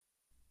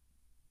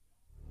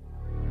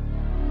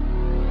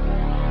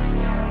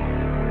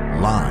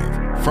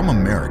From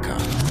America,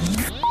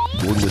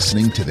 you're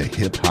listening to the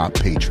Hip Hop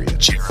Patriot,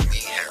 Jeremy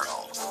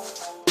Harrell.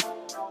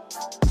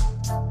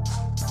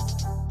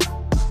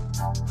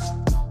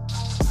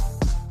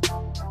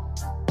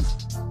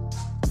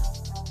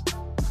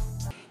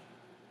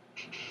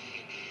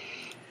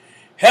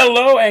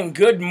 Hello and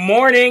good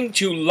morning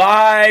to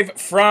Live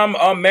from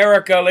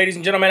America. Ladies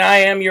and gentlemen, I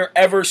am your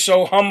ever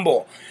so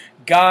humble,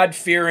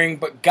 God-fearing,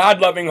 but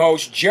God-loving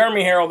host,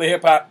 Jeremy Harrell, the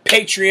Hip Hop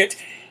Patriot.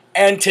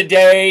 And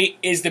today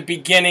is the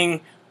beginning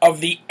of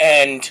the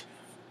end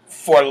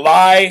for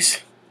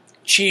lies,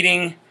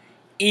 cheating,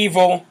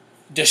 evil,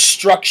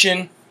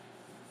 destruction,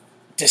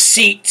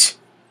 deceit,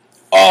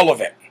 all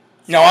of it.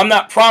 Now, I'm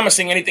not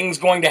promising anything's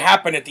going to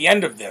happen at the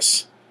end of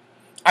this.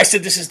 I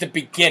said this is the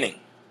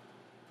beginning.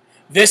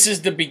 This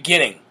is the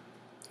beginning.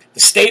 The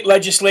state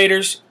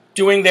legislators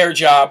doing their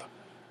job,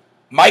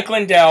 Mike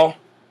Lindell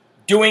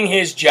doing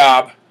his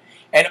job,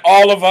 and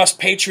all of us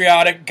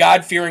patriotic,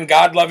 God-fearing,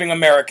 God-loving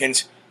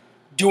Americans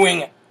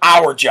doing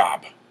our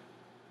job.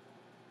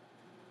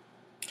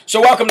 So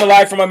welcome to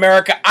Live from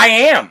America. I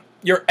am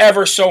your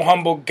ever so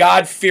humble,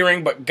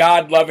 God-fearing, but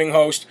God-loving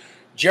host,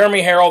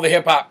 Jeremy Harrell, the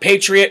Hip Hop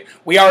Patriot.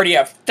 We already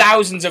have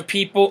thousands of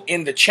people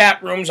in the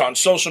chat rooms on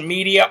social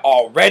media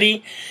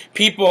already.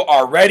 People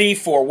are ready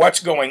for what's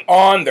going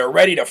on. They're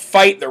ready to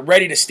fight. They're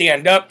ready to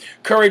stand up.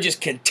 Courage is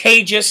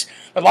contagious.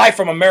 The Live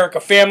from America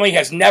family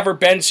has never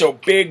been so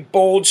big,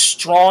 bold,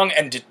 strong,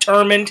 and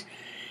determined.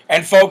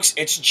 And folks,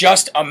 it's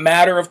just a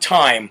matter of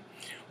time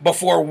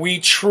before we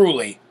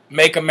truly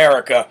make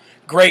America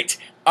great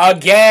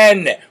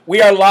again.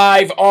 We are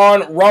live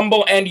on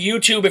Rumble and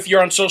YouTube. If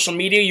you're on social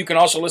media, you can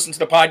also listen to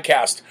the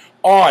podcast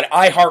on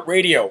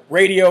iHeartRadio,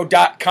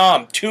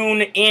 radio.com,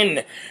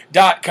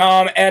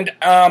 tunein.com, and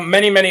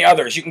many, many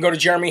others. You can go to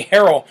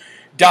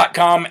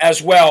jeremyharrell.com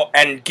as well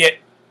and get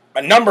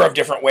a number of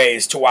different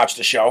ways to watch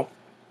the show.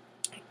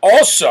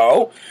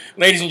 Also,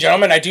 ladies and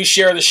gentlemen, I do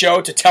share the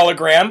show to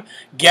Telegram,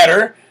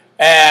 Getter,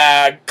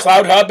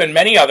 Cloud Hub, and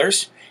many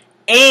others.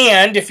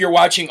 And if you're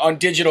watching on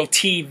digital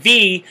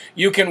TV,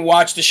 you can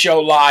watch the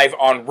show live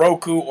on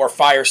Roku or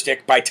Fire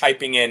Stick by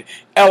typing in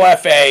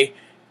LFA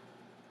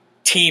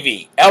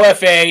TV.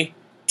 LFA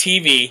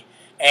TV,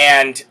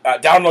 and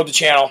download the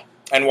channel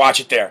and watch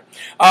it there.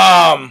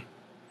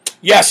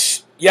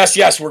 Yes,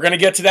 we're going to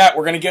get to that.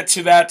 We're going to get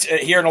to that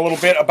here in a little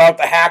bit about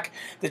the hack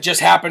that just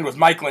happened with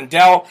Mike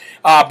Lindell.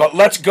 But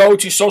let's go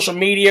to social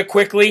media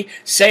quickly.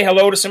 Say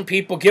hello to some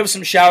people. Give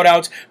some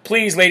shout-outs.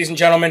 Please, ladies and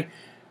gentlemen,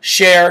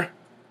 share.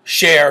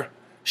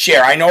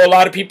 I know a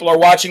lot of people are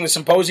watching the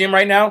symposium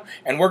right now,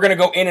 and we're going to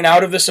go in and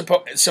out of the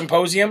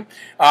symposium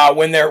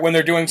when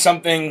they're doing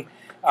something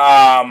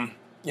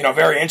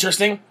very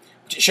interesting.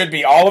 It should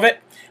be all of it.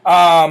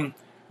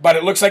 But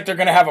it looks like they're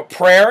going to have a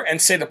prayer and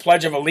say the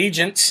Pledge of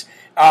Allegiance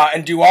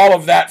and do all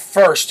of that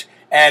first,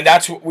 and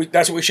that's what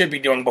we should be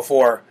doing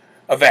before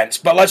events.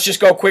 But let's just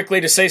go quickly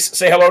to say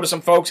hello to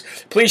some folks.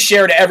 Please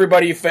share to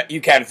everybody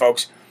you can,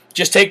 folks.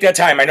 Just take that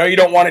time. I know you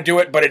don't want to do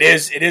it, but it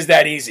is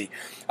that easy.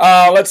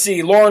 Let's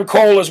see. Lauren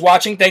Cole is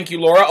watching. Thank you,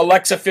 Laura.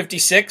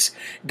 Alexa56,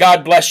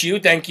 God bless you.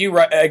 Thank you.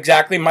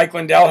 Exactly. Mike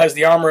Lindell has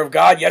the armor of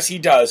God. Yes, he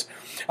does.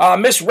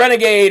 Miss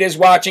Renegade is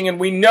watching, and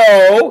we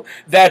know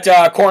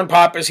that Corn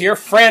Pop is here.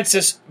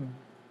 Francis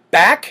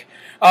Back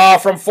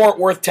from Fort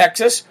Worth,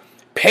 Texas.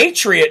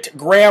 Patriot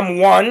Graham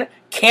 1.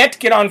 Can't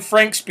get on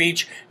Frank's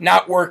speech,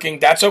 not working.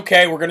 That's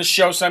okay. We're going to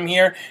show some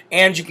here.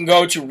 And you can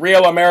go to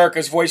Real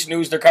America's Voice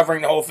News. They're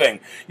covering the whole thing.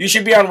 You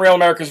should be on Real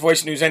America's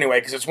Voice News anyway,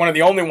 because it's one of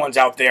the only ones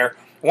out there,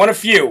 one of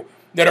few,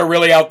 that are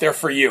really out there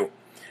for you.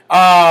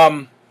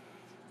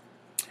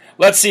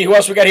 Let's see, who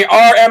else we got here?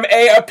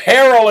 RMA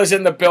Apparel is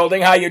in the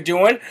building. How you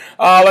doing?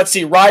 Let's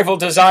see, Rival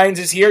Designs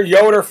is here.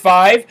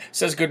 Yoder5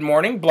 says good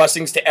morning.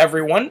 Blessings to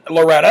everyone.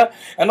 Loretta.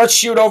 And let's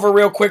shoot over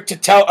real quick to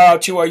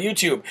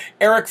YouTube.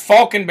 Erica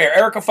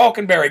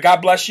Falkenberry,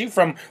 God bless you,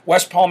 from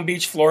West Palm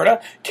Beach, Florida.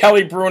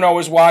 Kelly Bruno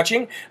is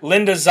watching.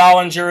 Linda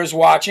Zollinger is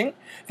watching.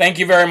 Thank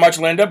you very much,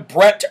 Linda.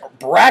 Brett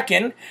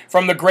Bracken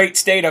from the great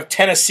state of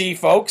Tennessee,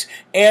 folks.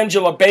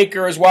 Angela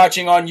Baker is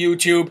watching on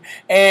YouTube.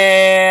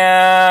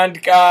 And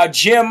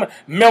Jim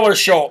Miller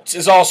Schultz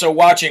is also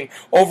watching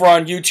over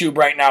on YouTube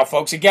right now,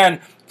 folks. Again,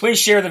 please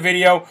share the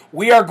video.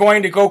 We are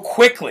going to go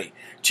quickly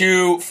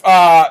to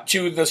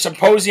the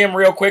symposium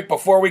real quick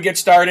before we get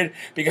started,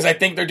 because I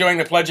think they're doing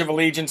the Pledge of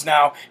Allegiance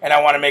now, and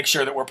I want to make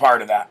sure that we're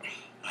part of that.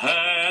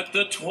 At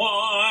the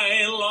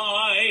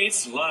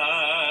twilight's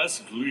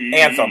last gleaming,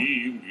 Anthem.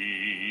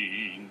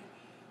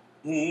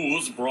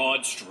 Whose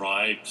broad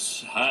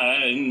stripes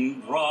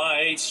and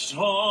bright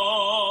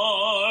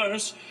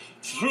stars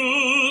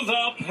through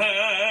the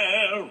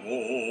perilous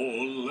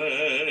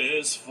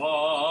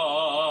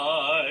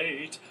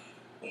fight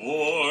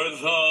o'er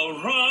the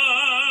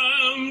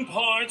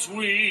ramparts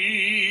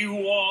we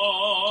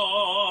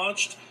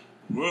watched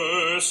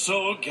were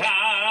so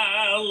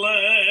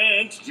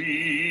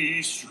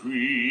gallantly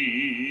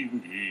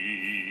streaming,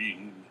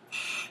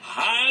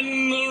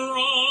 and the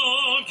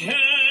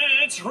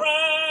rocket's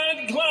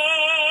red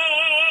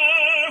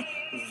glare,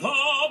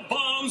 the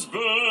bombs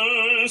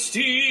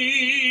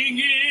bursting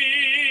in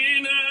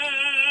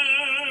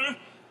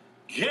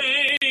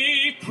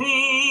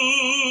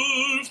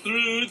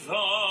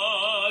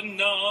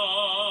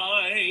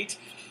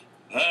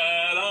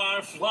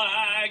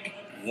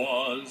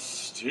was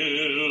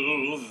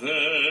still there.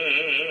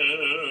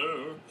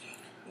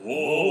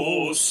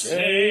 Oh,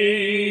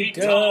 say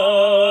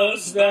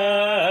does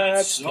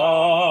that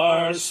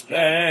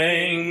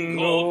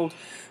star-spangled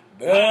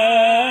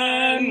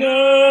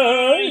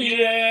banner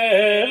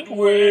yet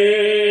wave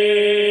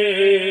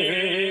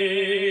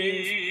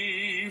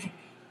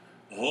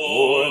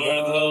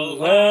o'er the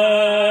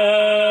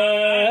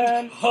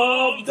land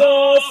of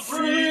the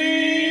free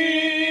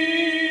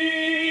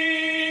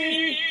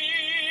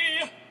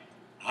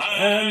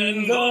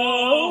and the home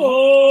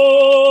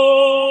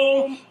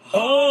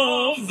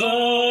of the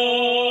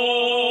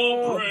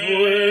brave.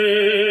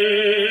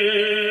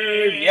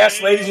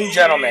 Yes, ladies and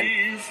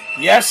gentlemen.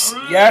 Yes,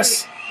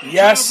 yes,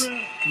 yes,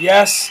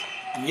 yes,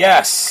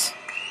 yes.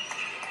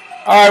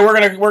 All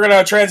right, we're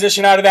gonna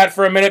transition out of that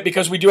for a minute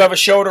because we do have a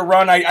show to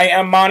run. I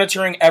am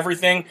monitoring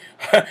everything.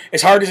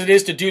 As hard as it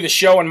is to do the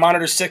show and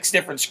monitor 6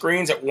 different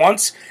screens at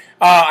once,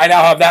 I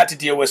now have that to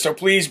deal with. So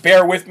please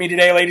bear with me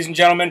today, ladies and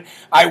gentlemen.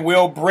 I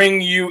will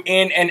bring you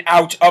in and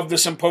out of the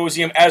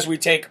symposium as we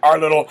take our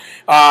little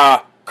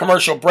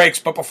commercial breaks.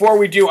 But before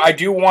we do, I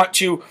do want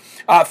to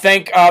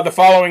thank the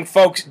following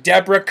folks.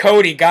 Deborah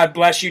Cody, God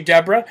bless you,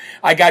 Deborah.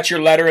 I got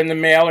your letter in the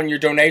mail and your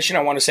donation.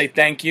 I want to say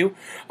thank you.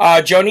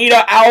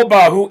 Jonita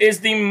Alba, who is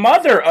the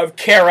mother of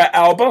Kara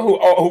Alba,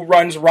 who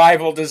runs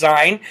Rival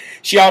Design.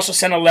 She also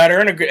sent a letter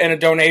and a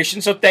donation,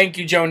 so thank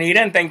you, Jonita,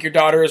 and thank your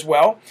daughter as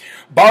well.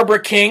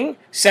 Barbara King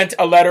sent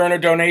a letter and a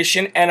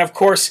donation, and of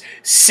course,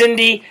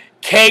 Cindy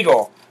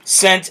Cagle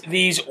sent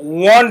these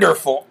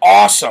wonderful,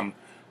 awesome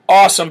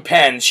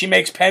pens. She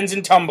makes pens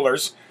and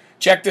tumblers.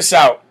 Check this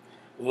out.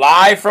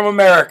 Live from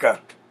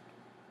America.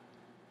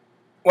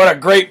 What a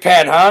great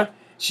pen, huh?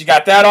 She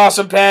got that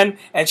awesome pen,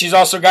 and she's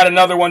also got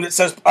another one that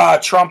says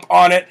Trump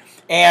on it.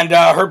 And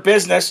her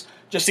business,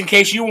 just in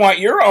case you want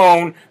your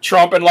own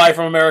Trump and Live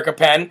from America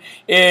pen,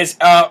 is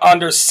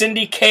under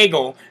Cindy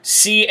Cagle,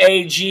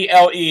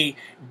 CAGLE.com,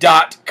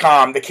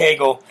 the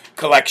Cagle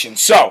Collection.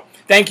 So,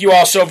 thank you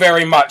all so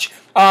very much.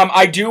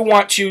 I do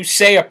want to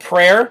say a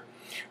prayer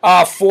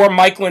for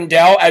Mike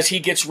Lindell as he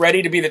gets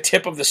ready to be the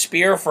tip of the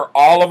spear for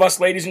all of us,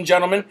 ladies and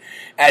gentlemen,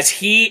 as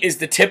he is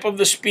the tip of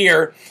the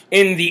spear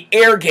in the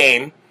air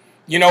game.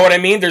 You know what I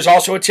mean? There's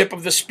also a tip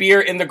of the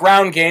spear in the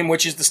ground game,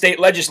 which is the state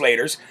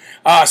legislators,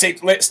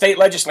 state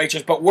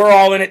legislatures, but we're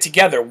all in it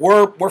together.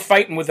 We're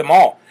fighting with them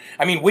all.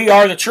 I mean, we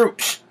are the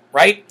troops,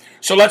 right?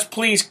 So let's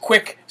please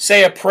quick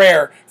say a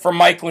prayer for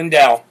Mike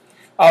Lindell.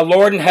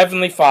 Lord and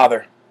Heavenly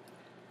Father,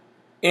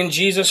 in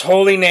Jesus'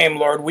 holy name,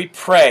 Lord, we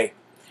pray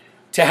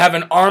to have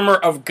an armor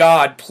of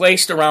God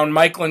placed around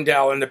Mike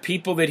Lindell and the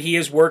people that he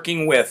is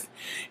working with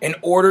in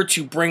order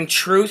to bring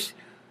truth,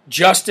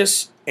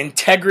 justice,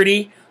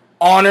 integrity,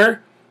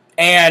 honor,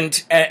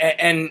 and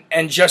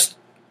just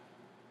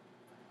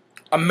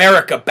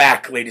America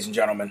back, ladies and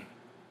gentlemen.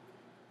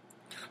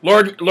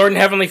 Lord and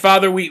Heavenly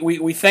Father,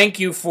 we thank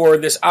you for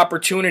this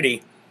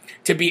opportunity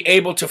to be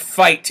able to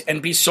fight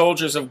and be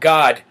soldiers of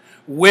God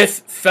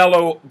with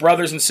fellow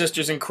brothers and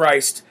sisters in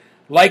Christ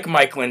like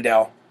Mike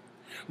Lindell.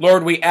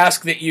 Lord, we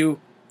ask that you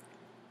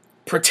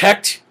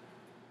protect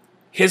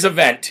his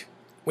event.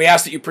 We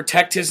ask that you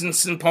protect his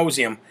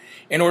symposium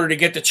in order to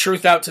get the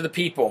truth out to the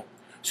people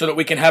so that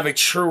we can have a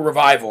true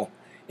revival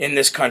in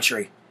this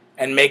country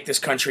and make this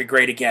country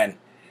great again.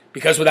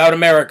 Because without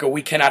America,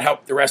 we cannot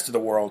help the rest of the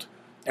world,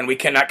 and we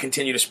cannot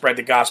continue to spread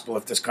the gospel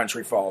if this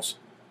country falls.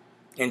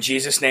 In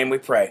Jesus' name we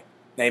pray.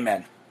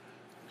 Amen.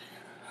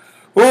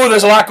 Ooh,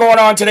 there's a lot going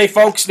on today,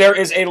 folks. There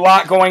is a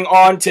lot going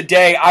on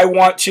today. I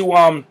want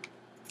to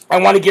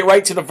get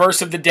right to the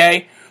verse of the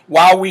day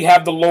while we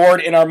have the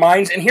Lord in our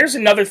minds. And here's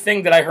another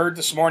thing that I heard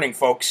this morning,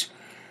 folks.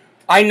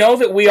 I know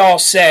that we all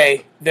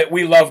say that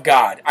we love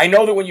God. I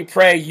know that when you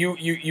pray, you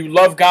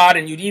love God,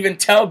 and you'd even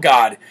tell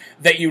God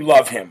that you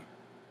love him.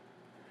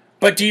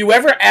 But do you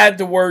ever add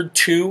the word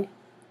to,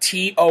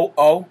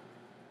 T-O-O?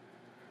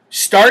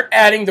 Start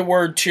adding the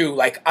word to,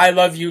 like, I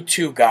love you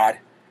too, God.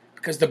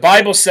 Because the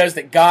Bible says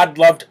that God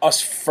loved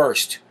us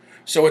first.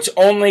 So it's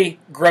only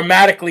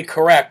grammatically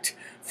correct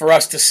for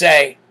us to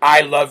say,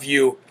 I love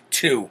you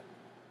too.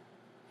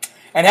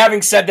 And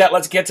having said that,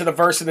 let's get to the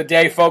verse of the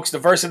day, folks. The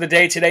verse of the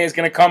day today is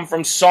going to come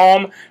from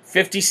Psalm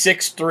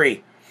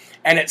 56:3.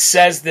 And it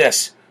says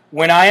this,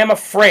 when I am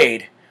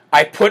afraid,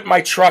 I put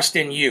my trust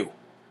in you.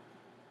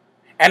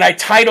 And I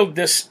titled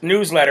this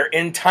newsletter,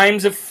 In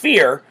Times of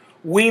Fear,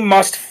 We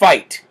Must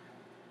Fight.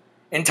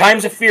 In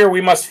times of fear, we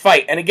must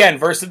fight. And again,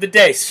 verse of the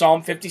day,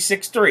 Psalm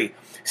 56:3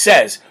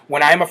 says,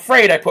 when I am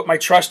afraid, I put my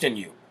trust in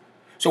you.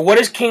 So what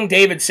is King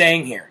David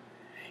saying here?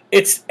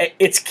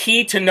 It's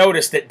key to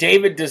notice that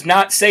David does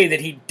not say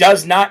that he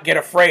does not get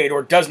afraid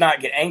or does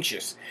not get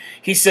anxious.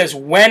 He says,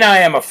 when I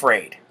am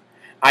afraid,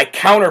 I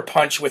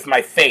counterpunch with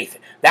my faith.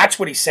 That's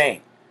what he's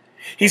saying.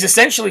 He's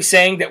essentially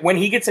saying that when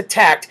he gets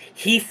attacked,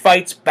 he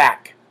fights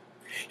back.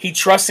 He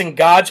trusts in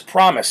God's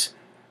promise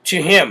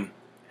to him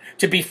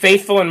to be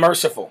faithful and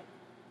merciful.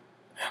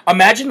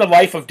 Imagine the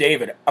life of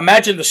David.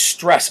 Imagine the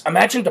stress.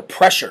 Imagine the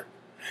pressure,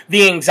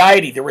 the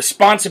anxiety, the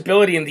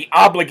responsibility, and the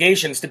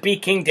obligations to be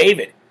King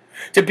David.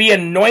 to be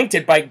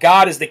anointed by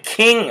God as the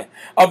king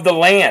of the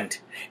land,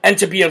 and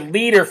to be a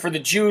leader for the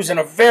Jews in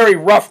a very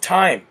rough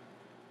time.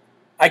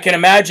 I can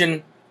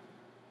imagine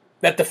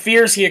that the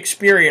fears he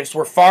experienced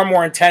were far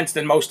more intense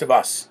than most of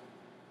us.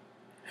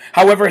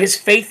 However, his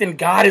faith in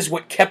God is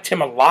what kept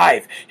him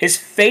alive. His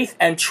faith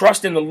and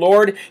trust in the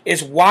Lord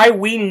is why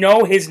we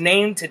know his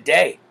name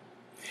today.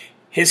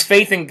 His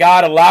faith in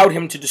God allowed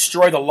him to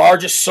destroy the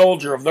largest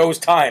soldier of those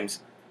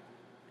times.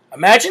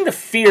 Imagine the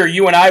fear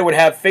you and I would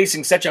have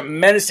facing such a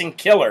menacing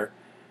killer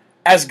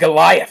as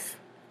Goliath.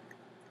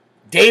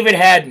 David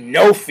had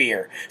no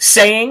fear,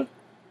 saying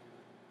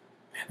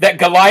that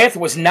Goliath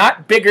was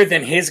not bigger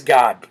than his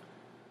God.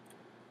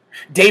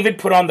 David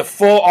put on the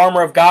full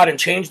armor of God and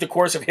changed the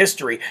course of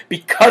history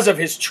because of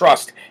his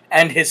trust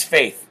and his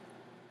faith.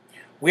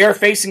 We are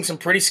facing some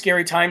pretty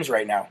scary times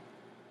right now.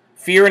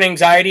 Fear and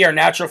anxiety are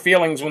natural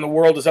feelings when the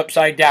world is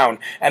upside down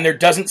and there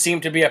doesn't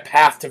seem to be a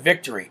path to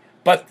victory.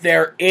 But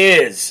there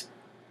is.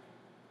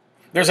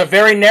 There's a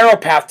very narrow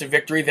path to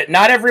victory that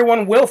not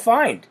everyone will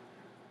find.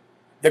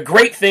 The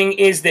great thing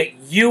is that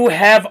you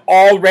have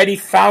already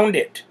found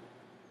it.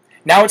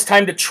 Now it's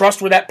time to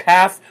trust where that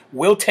path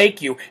will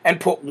take you and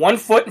put one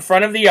foot in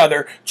front of the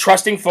other,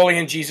 trusting fully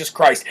in Jesus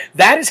Christ.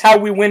 That is how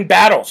we win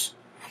battles.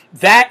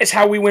 That is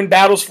how we win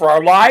battles for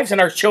our lives and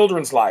our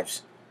children's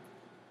lives.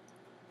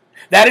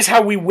 That is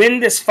how we win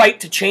this fight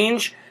to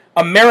change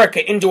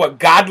America into a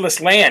godless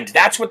land.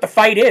 That's what the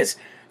fight is.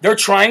 They're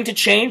trying to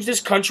change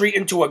this country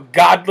into a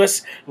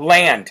godless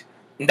land.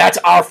 And that's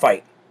our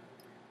fight.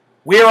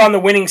 We're on the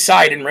winning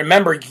side, and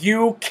remember,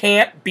 you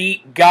can't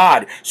beat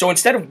God. So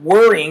instead of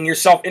worrying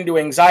yourself into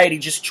anxiety,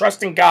 just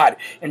trust in God,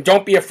 and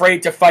don't be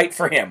afraid to fight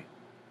for him.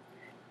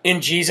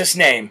 In Jesus'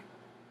 name,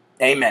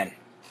 amen.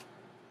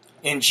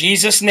 In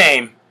Jesus'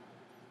 name,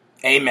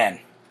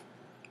 amen.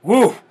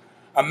 Woo!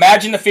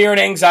 Imagine the fear and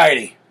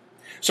anxiety.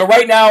 So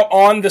right now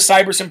on the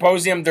Cyber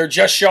Symposium, they're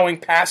just showing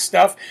past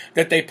stuff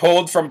that they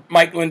pulled from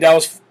Mike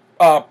Lindell's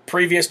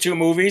previous two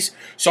movies.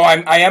 So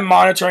I am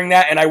monitoring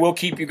that, and I will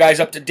keep you guys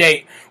up to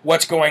date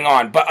what's going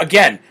on. But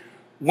again,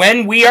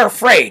 when we are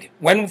afraid,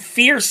 when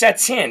fear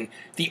sets in,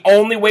 the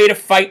only way to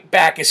fight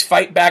back is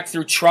fight back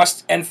through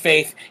trust and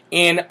faith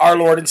in our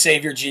Lord and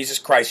Savior Jesus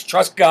Christ.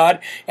 Trust God,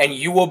 and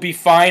you will be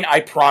fine,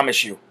 I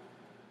promise you.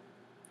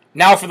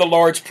 Now for the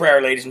Lord's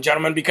Prayer, ladies and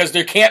gentlemen, because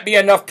there can't be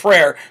enough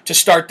prayer to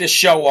start this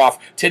show off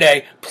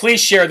today. Please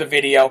share the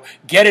video,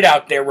 get it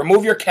out there,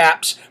 remove your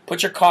caps,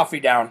 put your coffee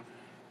down,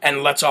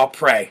 and let's all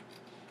pray,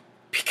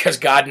 because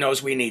God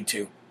knows we need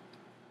to.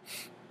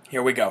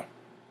 Here we go.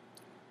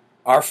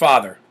 Our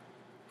Father,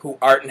 who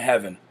art in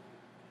heaven,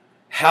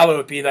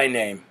 hallowed be thy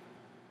name.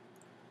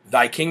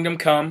 Thy kingdom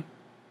come,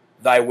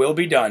 thy will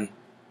be done,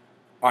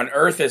 on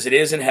earth as it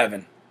is in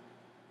heaven.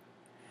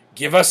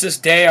 Give us this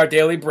day our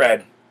daily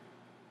bread,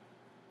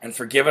 and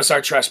forgive us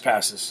our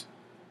trespasses,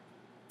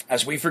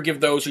 as we forgive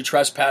those who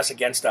trespass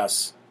against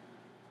us.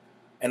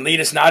 And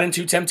lead us not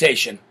into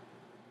temptation,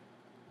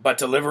 but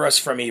deliver us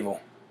from evil.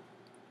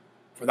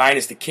 For thine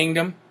is the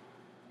kingdom,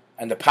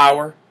 and the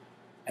power,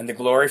 and the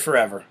glory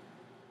forever.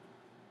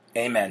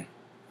 Amen.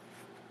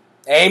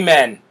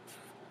 Amen.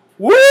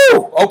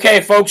 Woo! Okay,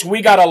 folks,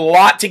 we got a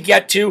lot to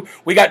get to.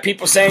 We got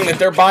people saying that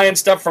they're buying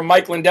stuff from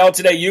Mike Lindell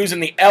today using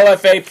the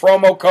LFA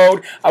promo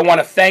code. I want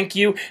to thank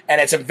you, and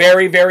it's a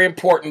very, very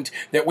important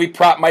that we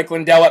prop Mike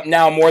Lindell up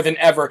now more than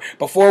ever.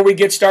 Before we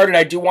get started,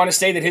 I do want to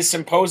say that his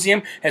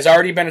symposium has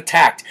already been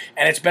attacked,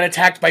 and it's been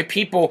attacked by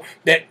people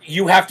that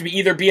you have to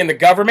either be in the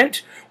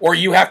government or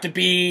you have to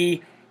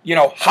be,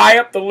 high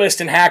up the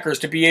list in hackers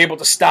to be able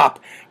to stop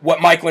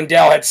what Mike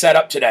Lindell had set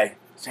up today.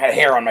 Had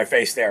hair on my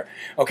face there,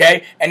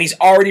 okay? And he's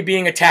already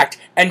being attacked.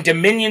 And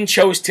Dominion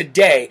chose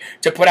today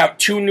to put out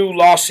 2 new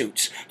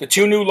lawsuits. The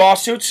 2 new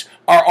lawsuits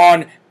are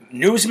on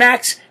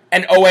Newsmax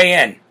and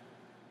OAN.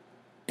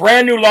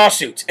 Brand new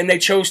lawsuits, and they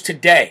chose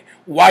today.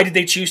 Why did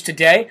they choose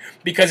today?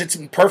 Because it's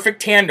in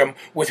perfect tandem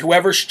with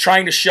whoever's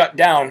trying to shut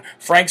down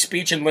Frank's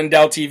Speech and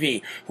Lindell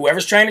TV.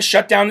 Whoever's trying to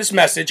shut down this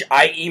message,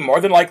 i.e. more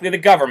than likely the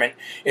government,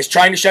 is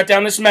trying to shut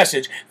down this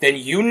message, then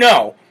you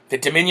know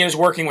that Dominion is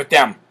working with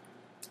them.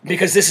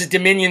 Because this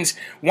is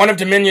one of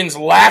Dominion's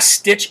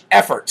last-ditch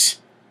efforts.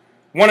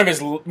 One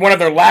of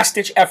their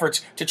last-ditch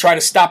efforts to try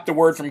to stop the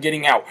word from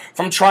getting out.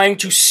 From trying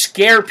to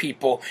scare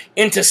people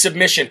into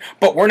submission.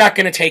 But we're not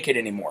going to take it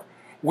anymore.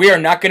 We are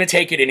not going to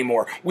take it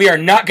anymore. We are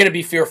not going to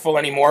be fearful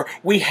anymore.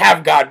 We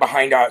have God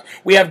behind us.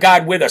 We have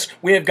God with us.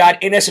 We have God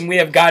in us, and we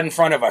have God in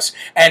front of us.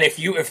 And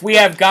if we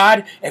have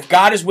God, if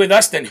God is with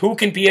us, then who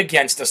can be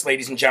against us,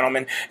 ladies and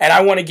gentlemen? And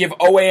I want to give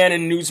OAN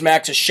and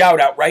Newsmax a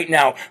shout out right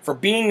now for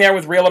being there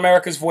with Real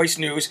America's Voice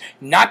News,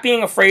 not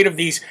being afraid of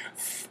these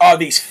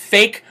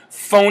fake,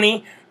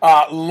 phony,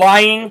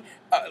 lying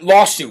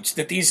lawsuits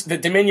that the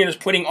Dominion is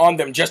putting on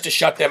them just to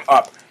shut them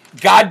up.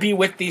 God be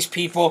with these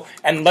people,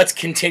 and let's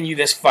continue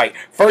this fight.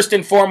 First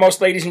and foremost,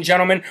 ladies and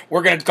gentlemen,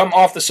 we're going to come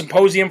off the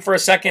symposium for a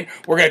second.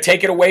 We're going to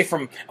take it away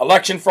from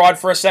election fraud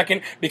for a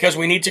second, because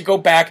we need to go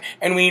back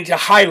and we need to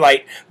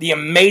highlight the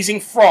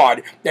amazing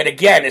fraud that,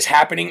 again, is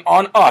happening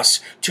on us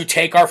to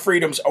take our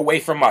freedoms away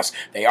from us.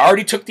 They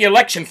already took the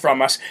election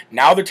from us.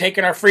 Now they're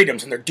taking our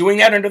freedoms, and they're doing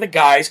that under the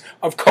guise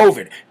of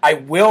COVID. I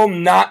will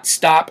not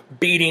stop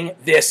beating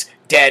this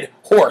dead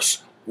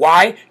horse.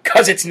 Why?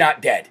 Because it's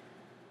not dead.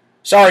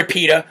 Sorry,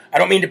 PETA, I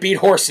don't mean to beat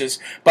horses,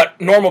 but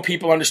normal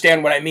people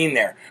understand what I mean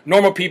there.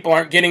 Normal people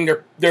aren't getting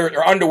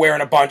their underwear in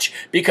a bunch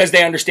because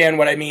they understand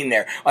what I mean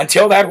there.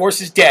 Until that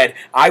horse is dead,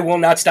 I will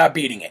not stop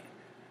beating it.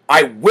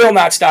 I will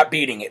not stop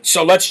beating it.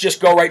 So let's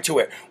just go right to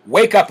it.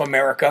 Wake up,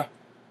 America.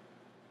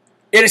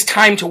 It is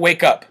time to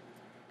wake up.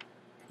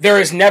 There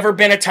has never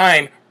been a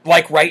time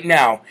like right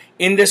now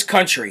in this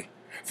country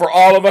for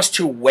all of us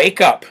to wake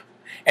up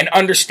and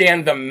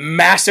understand the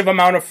massive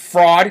amount of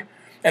fraud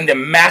and the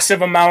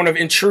massive amount of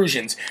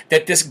intrusions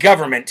that this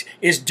government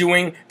is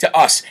doing to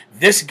us.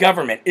 This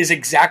government is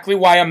exactly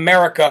why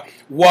America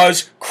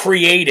was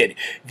created.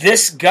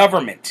 This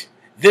government,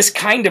 this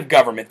kind of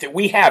government that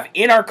we have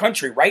in our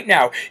country right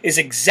now, is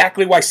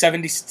exactly why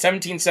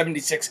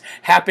 1776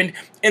 happened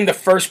in the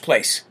first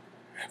place.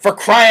 For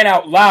crying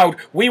out loud,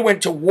 we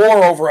went to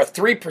war over a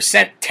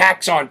 3%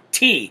 tax on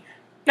tea.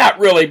 Not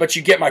really, but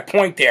you get my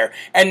point there.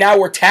 And now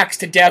we're taxed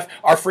to death.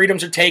 Our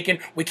freedoms are taken.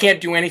 We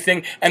can't do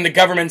anything. And the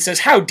government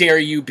says, how dare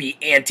you be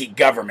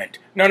anti-government?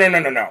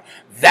 No.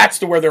 That's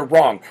where they're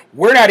wrong.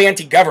 We're not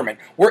anti-government.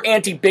 We're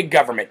anti-big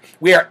government.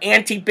 We are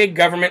anti-big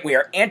government. We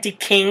are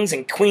anti-kings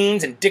and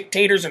queens and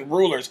dictators and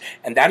rulers.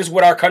 And that is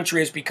what our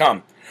country has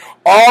become.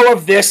 All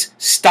of this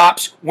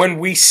stops when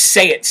we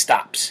say it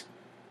stops.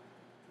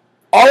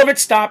 All of it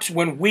stops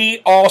when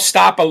we all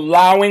stop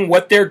allowing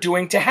what they're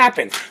doing to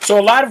happen. So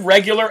a lot of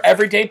regular,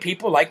 everyday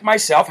people like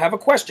myself have a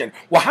question.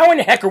 Well, how in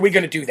the heck are we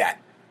going to do that?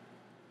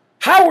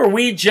 How are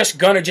we just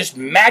going to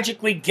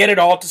magically get it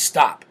all to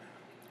stop?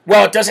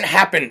 Well, it doesn't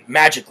happen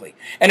magically,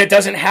 and it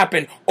doesn't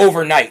happen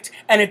overnight,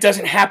 and it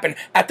doesn't happen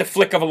at the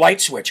flick of a light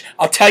switch.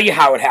 I'll tell you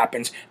how it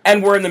happens,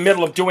 and we're in the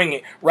middle of doing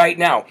it right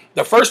now.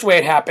 The first way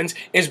it happens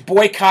is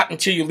boycott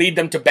until you lead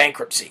them to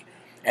bankruptcy.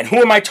 And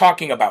who am I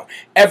talking about?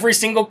 Every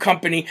single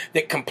company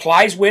that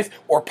complies with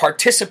or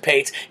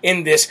participates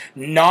in this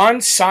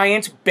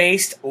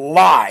non-science-based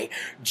lie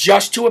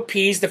just to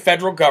appease the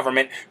federal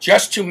government,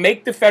 just to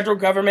make the federal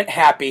government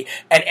happy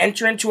and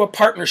enter into a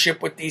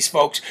partnership with these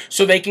folks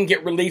so they can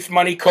get relief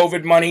money,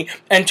 COVID money,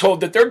 and told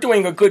that they're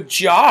doing a good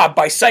job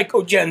by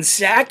Psycho Jen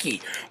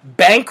Psaki.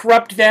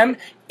 Bankrupt them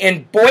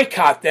and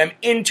boycott them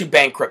into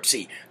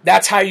bankruptcy.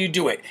 That's how you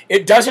do it.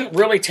 It doesn't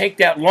really take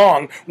that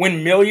long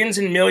when millions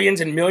and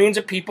millions and millions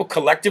of people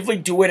collectively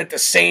do it at the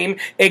same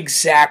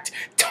exact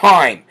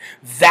time.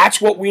 That's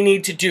what we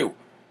need to do.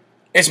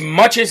 As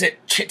much as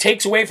it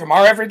takes away from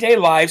our everyday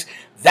lives,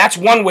 that's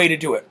one way to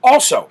do it.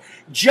 Also,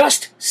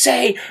 just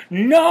say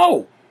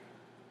no.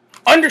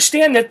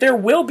 Understand that there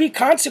will be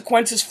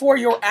consequences for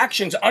your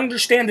actions.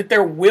 Understand that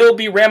there will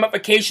be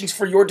ramifications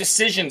for your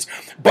decisions.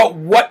 But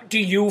what do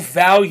you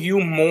value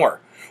more?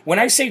 When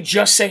I say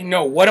just say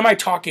no, what am I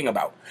talking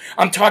about?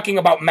 I'm talking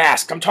about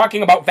masks. I'm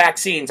talking about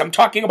vaccines. I'm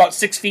talking about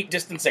 6 feet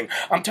distancing.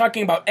 I'm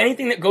talking about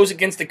anything that goes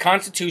against the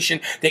Constitution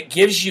that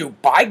gives you,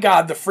 by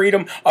God, the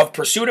freedom of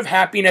pursuit of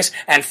happiness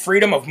and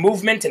freedom of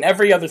movement and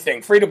every other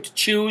thing. Freedom to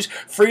choose,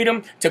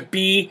 freedom to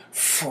be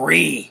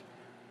free.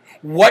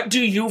 What do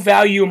you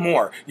value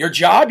more? Your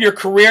job, your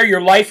career,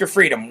 your life, your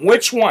freedom?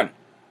 Which one?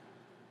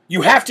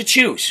 You have to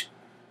choose.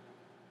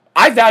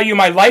 I value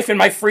my life and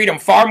my freedom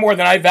far more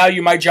than I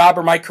value my job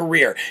or my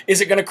career. Is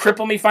it going to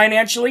cripple me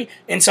financially?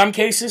 In some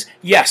cases,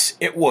 yes,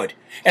 it would.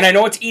 And I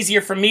know it's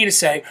easier for me to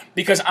say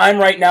because I'm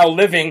right now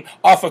living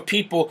off of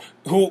people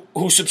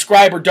who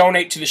subscribe or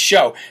donate to the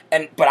show.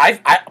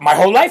 But my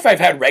whole life I've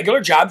had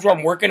regular jobs where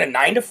I'm working a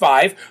 9 to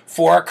 5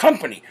 for a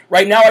company.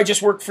 Right now I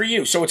just work for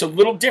you, so it's a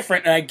little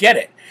different, and I get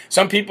it.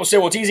 Some people say,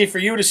 well, it's easy for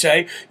you to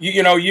say,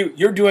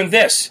 you're doing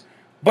this,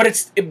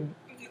 but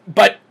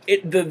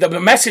the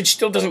message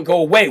still doesn't go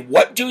away.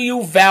 What do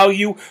you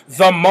value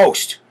the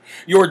most?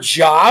 Your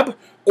job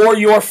or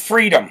your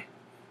freedom?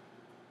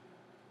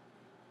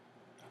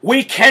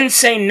 We can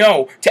say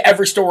no to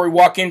every store we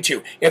walk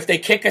into. If they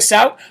kick us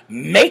out,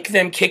 make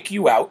them kick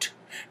you out.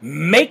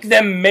 Make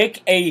them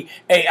make a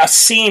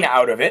scene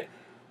out of it.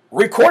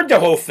 Record the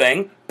whole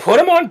thing. Put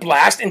them on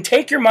blast and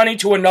take your money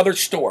to another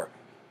store.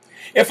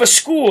 If a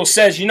school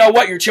says, you know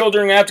what, your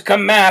children are going to have to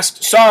come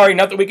masked, sorry,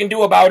 nothing we can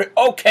do about it,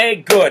 okay,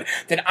 good,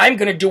 then I'm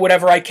going to do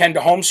whatever I can to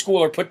homeschool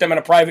or put them in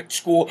a private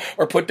school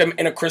or put them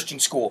in a Christian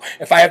school.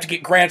 If I have to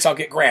get grants, I'll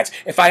get grants.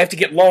 If I have to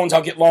get loans,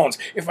 I'll get loans.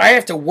 If I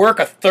have to work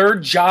a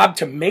third job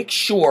to make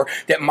sure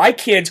that my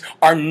kids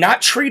are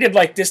not treated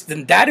like this,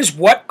 then that is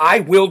what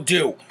I will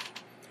do.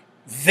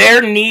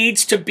 There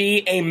needs to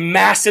be a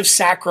massive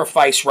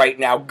sacrifice right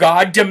now.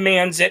 God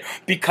demands it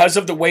because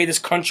of the way this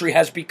country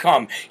has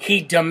become. He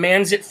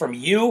demands it from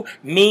you,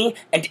 me,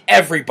 and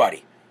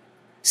everybody.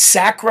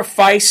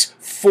 Sacrifice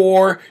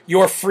for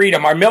your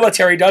freedom. Our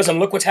military does, and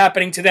look what's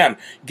happening to them.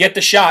 Get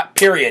the shot,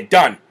 period,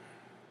 done.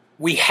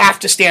 We have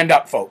to stand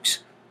up, folks.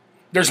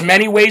 There's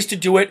many ways to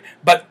do it,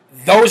 but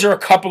those are a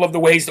couple of the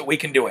ways that we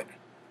can do it.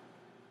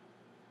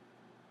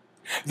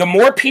 The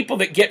more people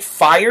that get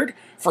fired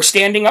for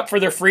standing up for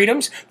their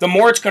freedoms, the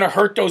more it's going to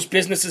hurt those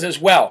businesses as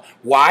well.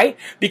 Why?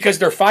 Because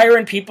they're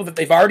firing people that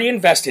they've already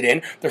invested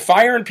in. They're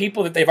firing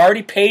people that they've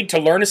already paid to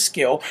learn a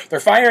skill. They're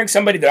firing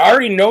somebody that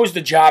already knows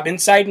the job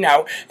inside and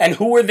out. And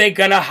who are they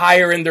going to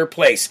hire in their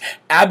place?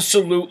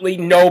 Absolutely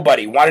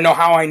nobody. Want to know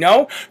how I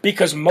know?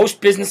 Because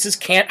most businesses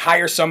can't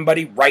hire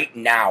somebody right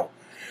now.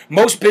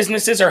 Most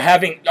businesses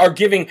are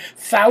giving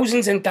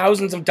thousands and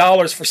thousands of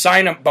dollars for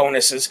sign-up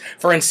bonuses,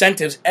 for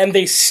incentives, and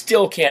they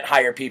still can't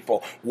hire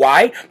people.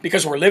 Why?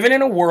 Because we're living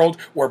in a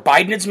world where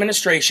Biden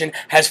administration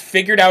has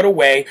figured out a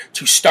way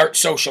to start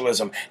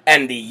socialism,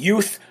 and the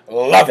youth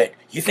love it.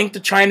 You think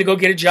they're trying to go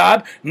get a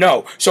job?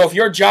 No. So if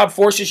your job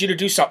forces you to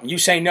do something, you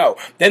say no.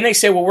 Then they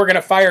say, well, we're going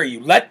to fire you.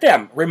 Let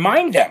them.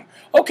 Remind them.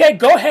 Okay,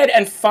 go ahead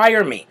and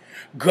fire me.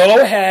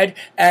 Go ahead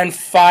and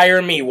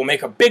fire me. We'll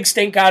make a big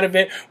stink out of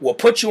it. We'll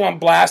put you on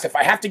blast. If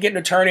I have to get an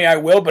attorney, I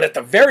will. But at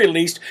the very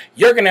least,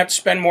 you're going to have to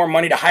spend more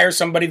money to hire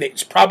somebody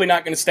that's probably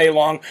not going to stay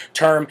long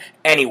term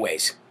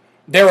anyways.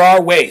 There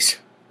are ways.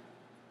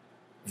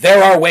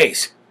 There are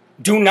ways.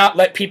 Do not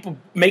let people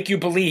make you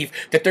believe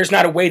that there's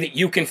not a way that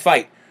you can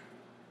fight.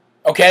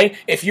 Okay?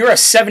 If you're a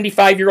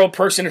 75-year-old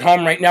person at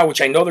home right now,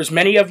 which I know there's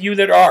many of you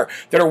that are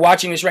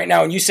watching this right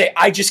now, and you say,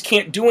 I just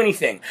can't do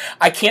anything.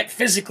 I can't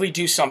physically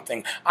do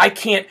something. I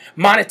can't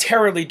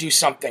monetarily do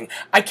something.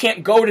 I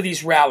can't go to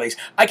these rallies.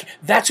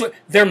 That's what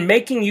they're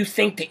making you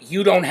think, that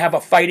you don't have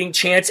a fighting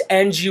chance,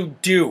 and you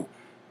do.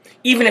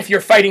 Even if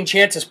your fighting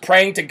chance is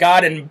praying to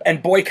God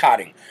and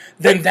boycotting,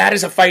 then that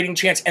is a fighting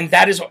chance, and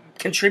that is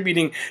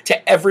contributing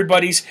to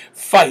everybody's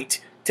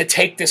fight to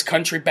take this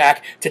country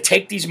back, to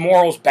take these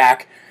morals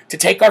back, to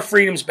take our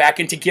freedoms back,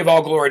 and to give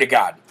all glory to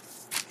God.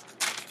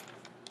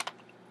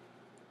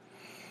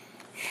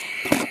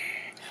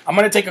 I'm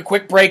going to take a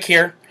quick break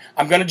here.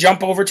 I'm going to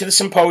jump over to the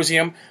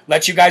symposium,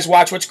 let you guys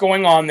watch what's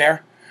going on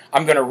there.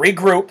 I'm going to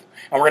regroup,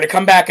 and we're going to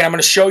come back, and I'm going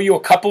to show you a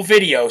couple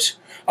videos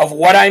of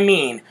what I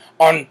mean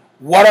on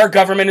what our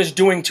government is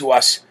doing to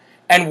us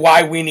and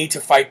why we need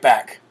to fight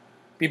back.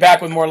 Be back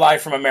with more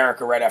Live from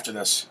America right after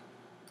this.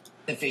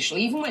 Official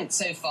even went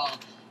so far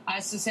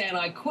as to say, and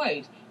I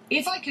quote,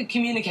 if I could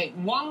communicate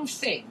one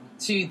thing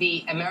to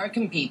the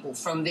American people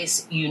from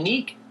this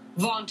unique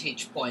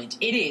vantage point,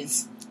 it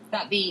is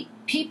that the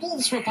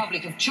People's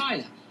Republic of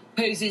China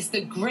poses the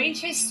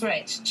greatest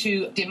threat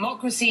to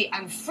democracy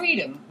and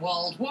freedom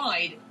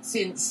worldwide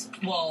since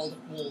World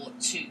War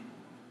II.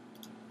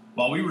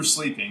 While we were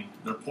sleeping,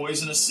 their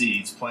poisonous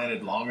seeds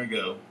planted long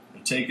ago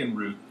have taken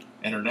root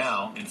and are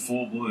now in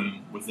full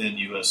bloom within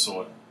U.S.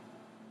 soil.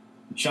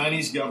 The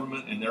Chinese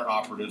government and their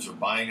operatives are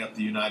buying up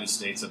the United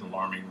States at an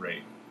alarming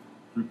rate.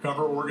 Through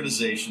cover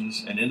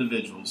organizations and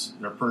individuals,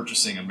 they're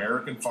purchasing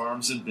American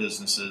farms and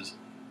businesses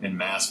in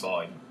mass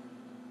volume.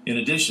 In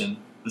addition,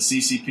 the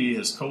CCP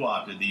has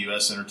co-opted the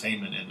U.S.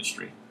 entertainment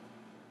industry.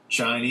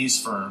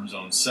 Chinese firms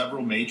own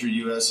several major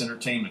U.S.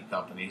 entertainment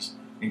companies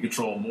and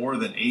control more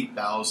than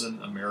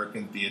 8,000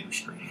 American theater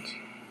screens.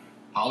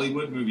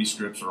 Hollywood movie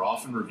scripts are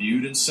often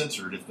reviewed and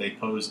censored if they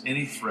pose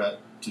any threat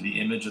to the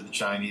image of the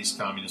Chinese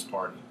Communist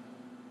Party.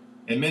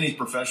 And many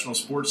professional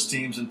sports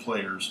teams and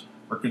players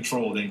are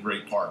controlled in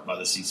great part by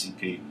the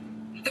CCP.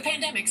 The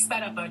pandemic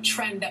sped up a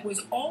trend that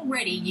was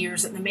already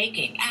years in the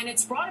making, and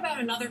it's brought about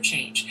another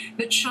change: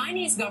 the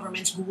Chinese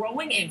government's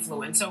growing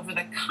influence over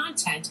the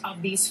content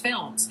of these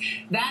films.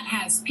 That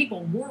has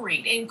people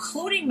worried,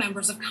 including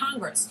members of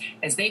Congress,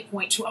 as they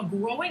point to a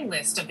growing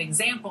list of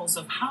examples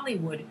of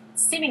Hollywood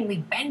seemingly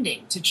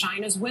bending to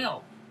China's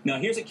will. Now,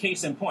 here's a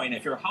case in point.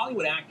 If you're a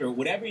Hollywood actor,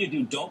 whatever you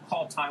do, don't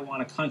call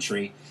Taiwan a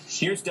country.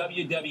 Here's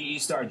WWE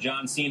star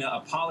John Cena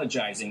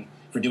apologizing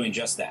for doing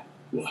just that.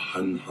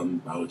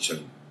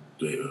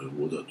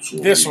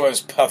 This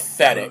was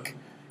pathetic.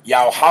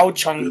 Yao Hao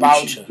Cheng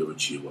Bao Chen.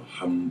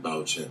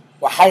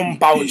 Wahong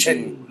Bao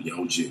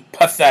Chen.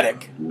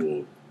 Pathetic.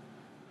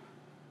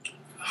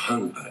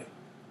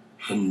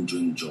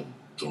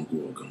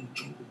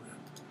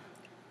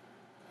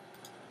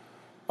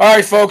 All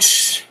right,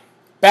 folks.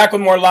 Back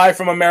with more Live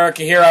from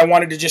America here. I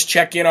wanted to just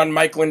check in on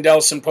Mike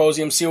Lindell's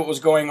symposium, see what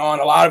was going on.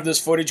 A lot of this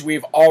footage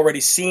we've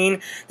already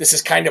seen. This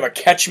is kind of a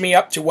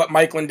catch-me-up to what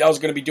Mike Lindell's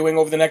going to be doing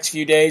over the next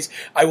few days.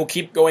 I will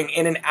keep going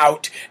in and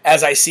out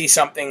as I see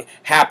something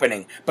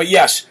happening. But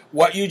yes,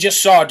 what you just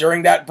saw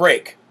during that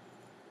break,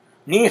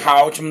 Ni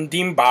Hao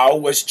Dim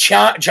Bao, was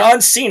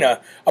John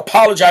Cena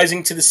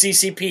apologizing to the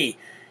CCP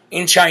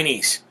in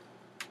Chinese,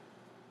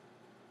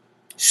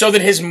 so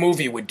that his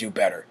movie would do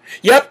better.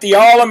 Yep, the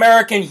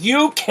all-American,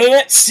 you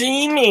can't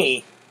see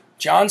me,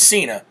 John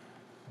Cena,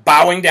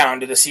 bowing down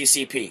to the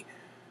CCP.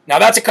 Now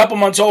that's a couple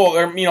months old,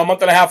 or a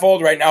month and a half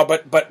old right now.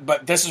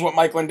 But this is what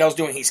Mike Lindell's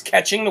doing. He's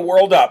catching the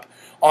world up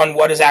on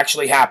what has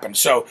actually happened.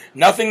 So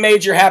nothing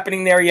major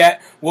happening there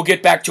yet. We'll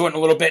get back to it in a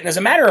little bit. And as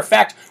a matter of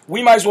fact,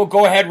 we might as well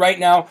go ahead right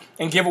now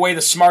and give away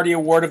the Smarty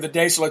Award of the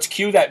day. So let's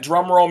cue that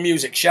drum roll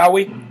music, shall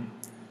we?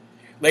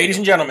 Ladies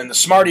and gentlemen, the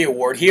Smarty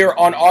Award here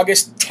on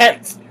August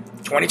 10th,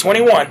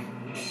 2021.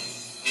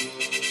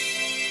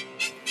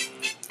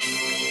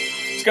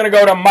 It's going to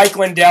go to Mike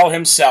Lindell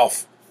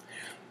himself.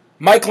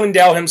 Mike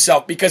Lindell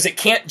himself, because it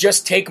can't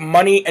just take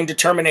money and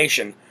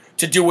determination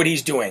to do what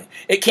he's doing.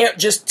 It can't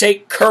just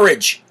take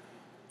courage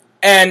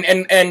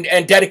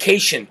and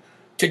dedication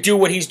to do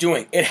what he's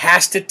doing. It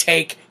has to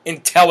take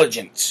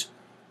intelligence.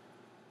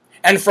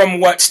 And from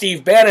what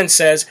Steve Bannon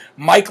says,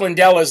 Mike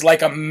Lindell is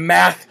like a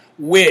math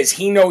whiz.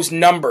 He knows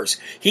numbers.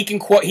 He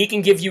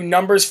can give you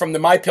numbers from the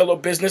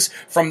MyPillow business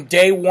from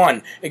day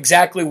one,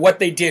 exactly what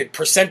they did,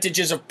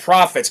 percentages of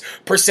profits,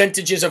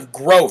 percentages of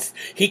growth.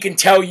 He can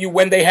tell you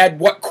when they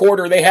had what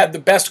quarter they had the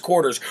best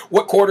quarters,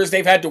 what quarters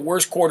they've had the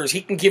worst quarters.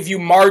 He can give you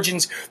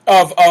margins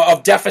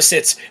of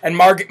deficits and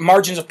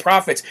margins of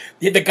profits.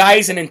 The guy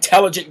is an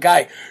intelligent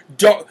guy.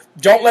 Don't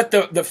let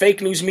the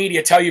fake news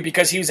media tell you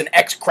because he was an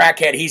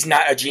ex-crackhead he's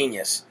not a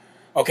genius.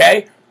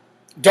 Okay?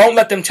 Don't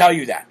let them tell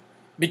you that.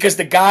 Because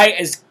the guy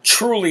is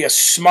truly a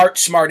smart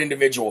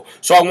individual.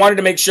 So I wanted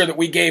to make sure that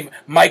we gave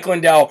Mike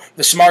Lindell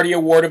the Smarty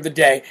Award of the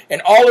day.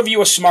 And all of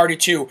you a Smarty,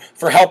 too,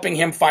 for helping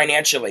him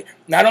financially.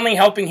 Not only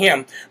helping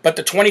him, but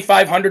the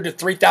 2,500 to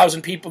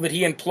 3,000 people that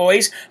he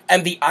employs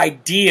and the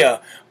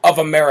idea of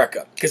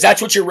America. Because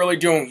that's what you're really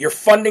doing. You're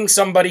funding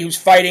somebody who's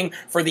fighting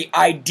for the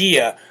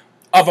idea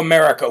of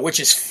America,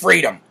 which is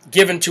freedom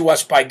given to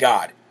us by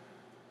God.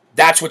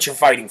 That's what you're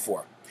fighting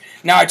for.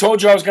 Now, I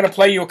told you I was going to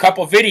play you a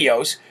couple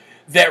videos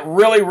that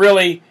really,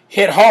 really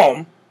hit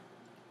home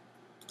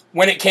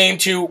when it came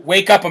to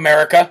Wake Up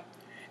America.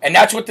 And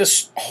that's what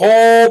this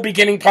whole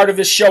beginning part of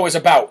this show is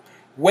about.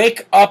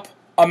 Wake Up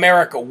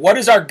America. What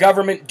is our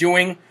government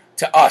doing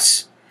to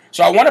us?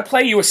 So I want to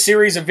play you a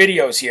series of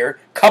videos here,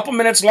 a couple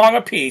minutes long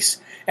a piece,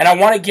 and I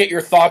want to get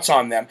your thoughts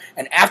on them.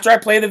 And after I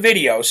play the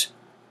videos,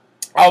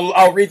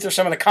 I'll read through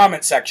some of the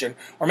comment section,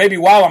 or maybe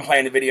while I'm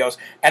playing the videos,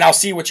 and I'll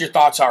see what your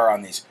thoughts are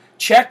on these.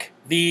 Check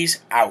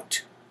these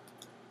out.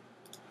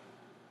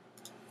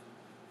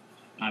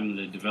 I'm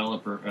the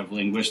developer of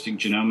Linguistic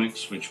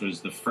Genomics, which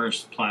was the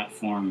first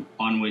platform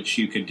on which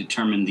you could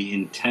determine the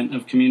intent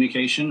of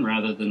communication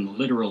rather than the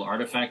literal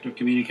artifact of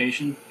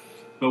communication.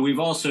 But we've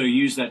also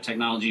used that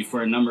technology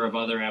for a number of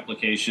other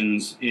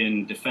applications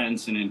in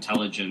defense and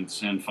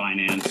intelligence and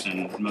finance.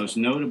 And most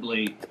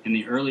notably, in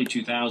the early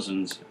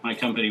 2000s, my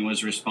company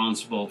was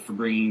responsible for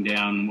bringing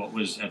down what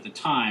was, at the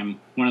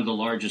time, one of the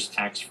largest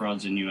tax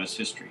frauds in U.S.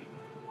 history.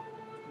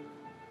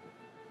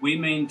 We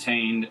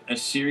maintained a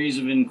series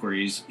of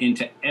inquiries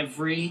into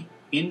every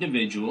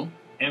individual,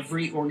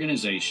 every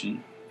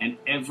organization, and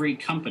every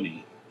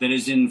company that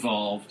is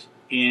involved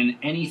in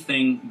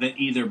anything that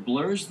either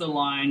blurs the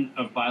line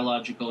of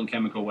biological and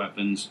chemical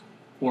weapons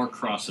or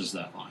crosses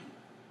that line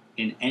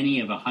in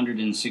any of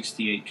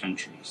 168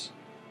 countries.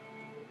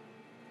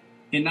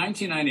 In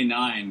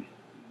 1999,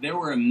 there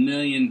were 1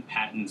 million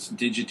patents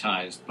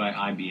digitized by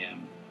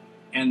IBM.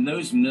 And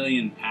those 1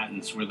 million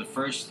patents were the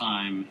first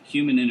time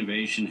human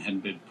innovation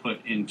had been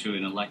put into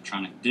an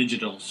electronic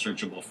digital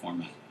searchable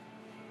format.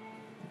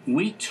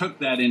 We took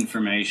that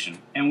information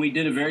and we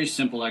did a very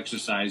simple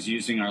exercise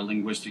using our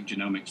linguistic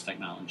genomics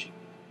technology,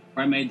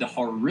 where I made the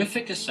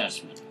horrific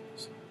assessment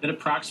that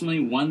approximately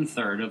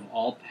 1/3 of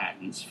all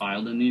patents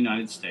filed in the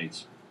United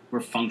States were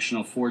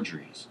functional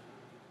forgeries,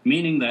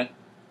 meaning that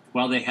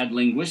while they had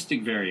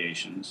linguistic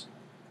variations,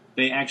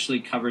 they actually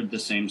covered the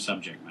same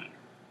subject matter.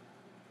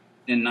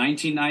 In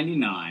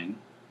 1999,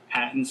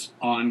 patents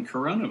on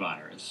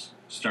coronavirus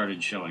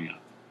started showing up.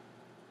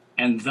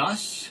 And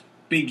thus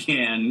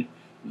began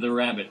the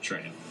rabbit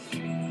trail.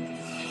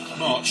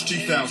 March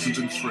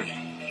 2003.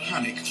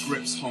 Panic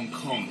grips Hong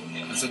Kong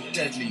as a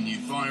deadly new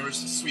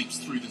virus sweeps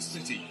through the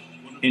city.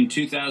 In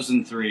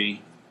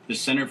 2003, the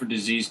Center for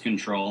Disease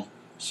Control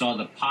saw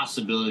the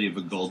possibility of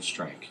a gold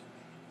strike.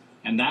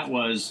 And that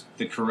was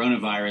the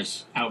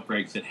coronavirus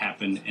outbreak that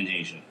happened in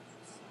Asia.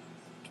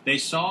 They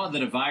saw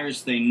that a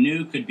virus they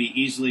knew could be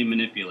easily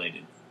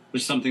manipulated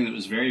was something that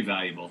was very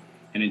valuable,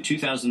 and in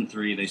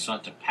 2003 they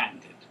sought to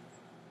patent it.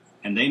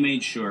 And they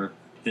made sure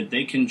that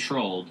they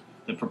controlled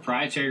the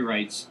proprietary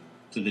rights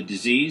to the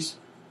disease,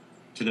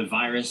 to the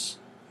virus,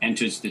 and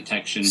to its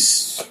detection,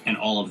 and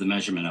all of the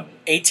measurement of it.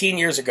 18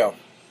 years ago.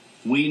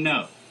 We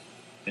know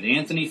that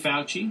Anthony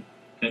Fauci,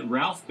 that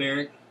Ralph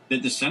Barrett,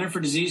 that the Center for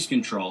Disease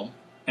Control,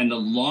 and the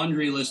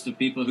laundry list of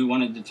people who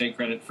wanted to take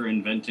credit for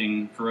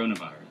inventing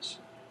coronavirus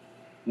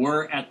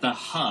were at the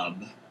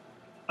hub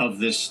of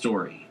this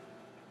story.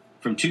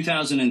 From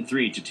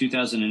 2003 to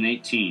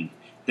 2018,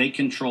 they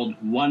controlled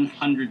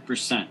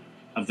 100%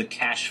 of the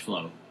cash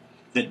flow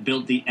that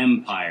built the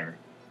empire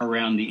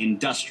around the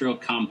industrial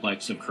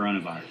complex of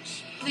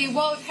coronavirus. The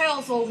World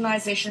Health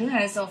Organization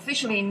has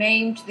officially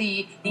named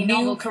the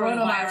novel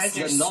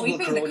coronavirus The novel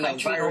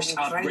coronavirus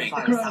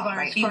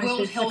outbreak. The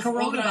World Health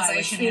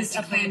Organization is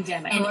a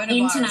pandemic, an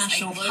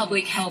international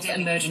public health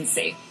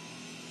emergency.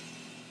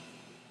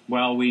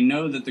 Well, we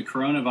know that the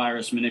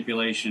coronavirus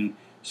manipulation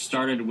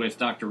started with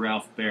Dr.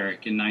 Ralph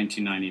Baric in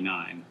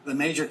 1999. The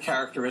major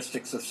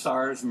characteristics of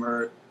SARS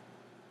MERS.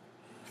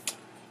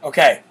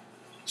 Okay,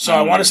 so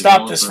I want to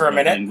stop this for a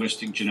minute.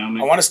 Linguistic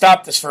genomics. I want to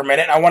stop this for a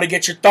minute. I want to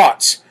get your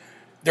thoughts.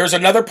 There's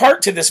another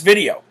part to this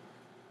video.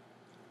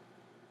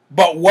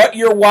 But what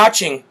you're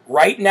watching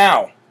right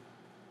now,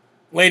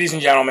 ladies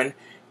and gentlemen,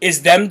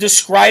 is them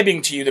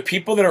describing to you, the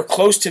people that are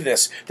close to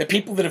this, the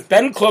people that have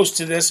been close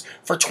to this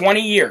for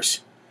 20 years,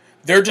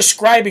 they're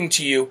describing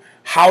to you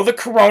how the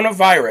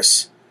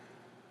coronavirus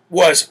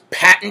was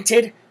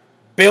patented,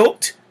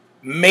 built,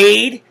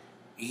 made,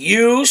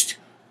 used,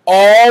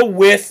 all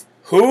with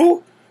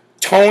who?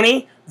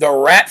 Tony, the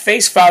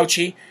rat-faced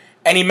Fauci,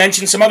 and he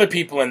mentioned some other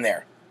people in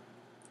there.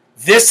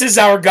 This is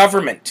our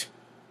government.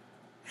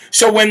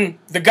 So when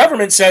the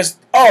government says,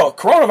 oh,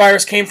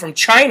 coronavirus came from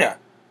China,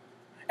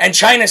 and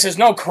China says,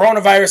 no,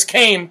 coronavirus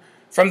came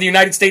from the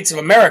United States of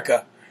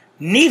America,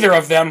 neither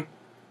of them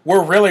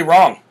were really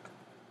wrong.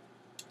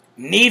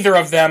 Neither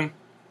of them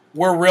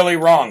were really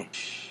wrong.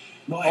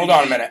 Hold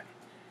on a minute.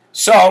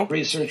 So,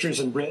 researchers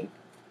in Britain.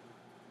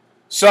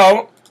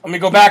 So, let me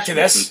go back to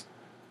this.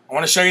 I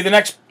want to show you the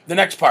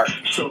next part.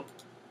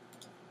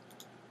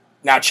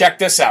 Now check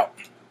this out.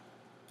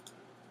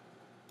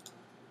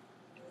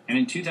 And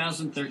in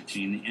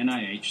 2013, the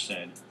NIH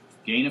said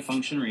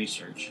gain-of-function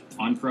research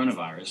on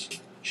coronavirus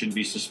should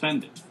be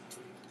suspended.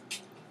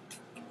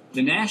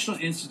 The National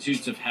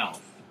Institutes of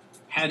Health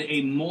had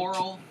a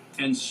moral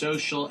and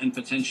social and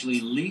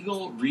potentially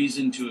legal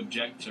reason to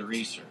object to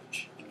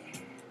research.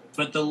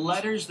 But the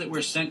letters that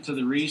were sent to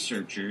the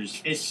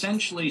researchers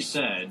essentially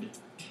said,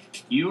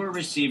 you are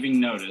receiving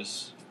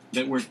notice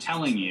that we're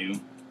telling you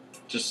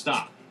to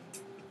stop.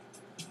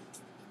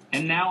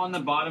 And now on the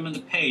bottom of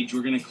the page,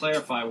 we're going to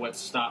clarify what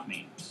stop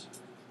means.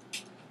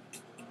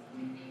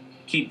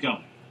 Keep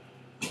going.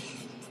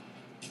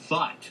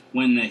 But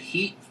when the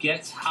heat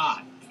gets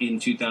hot in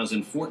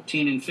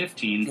 2014 and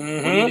 15,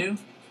 what do?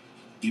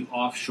 You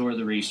offshore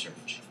the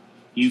research.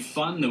 You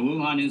fund the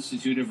Wuhan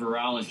Institute of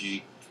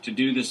Virology to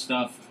do the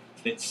stuff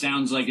that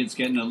sounds like it's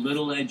getting a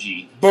little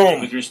edgy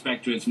with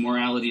respect to its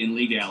morality and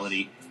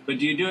legality. But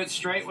do you do it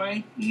straight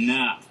way?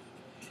 No.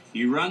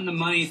 You run the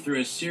money through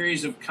a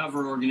series of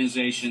cover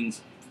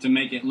organizations to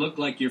make it look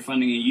like you're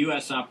funding a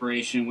U.S.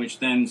 operation, which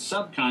then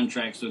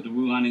subcontracts with the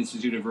Wuhan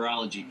Institute of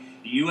Virology.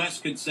 The U.S.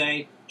 could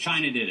say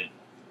China did it.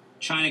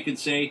 China could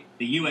say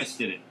the U.S.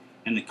 did it.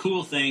 And the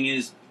cool thing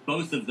is,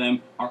 both of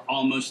them are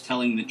almost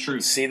telling the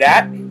truth. See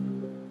that?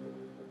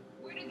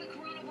 Where did the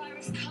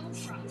coronavirus come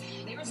from?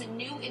 There is a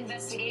new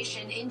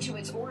investigation into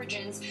its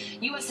origins.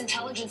 U.S.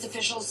 intelligence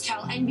officials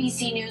tell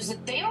NBC News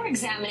that they are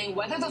examining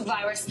whether the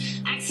virus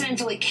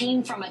accidentally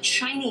came from a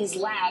Chinese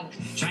lab.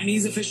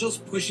 Chinese officials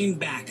pushing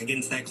back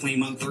against that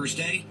claim on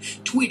Thursday,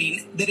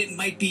 tweeting that it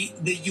might be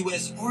the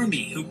U.S.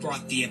 Army who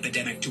brought the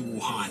epidemic to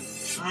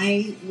Wuhan.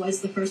 I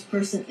was the first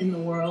person in the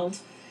world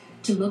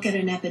to look at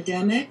an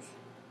epidemic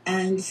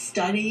and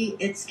study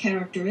its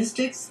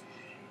characteristics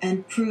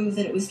and prove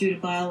that it was due to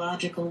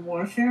biological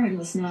warfare and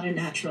was not a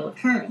natural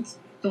occurrence.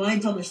 So I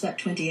published that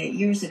 28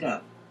 years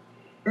ago.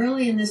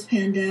 Early in this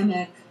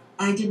pandemic,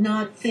 I did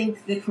not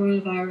think the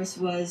coronavirus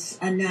was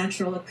a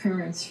natural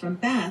occurrence from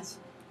bats.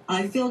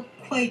 I feel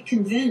quite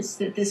convinced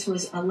that this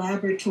was a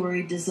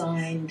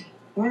laboratory-designed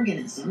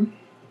organism.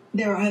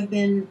 There have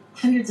been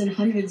hundreds and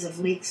hundreds of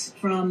leaks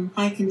from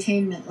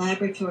high-containment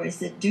laboratories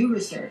that do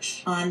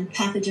research on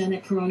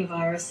pathogenic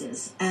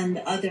coronaviruses and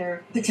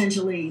other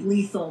potentially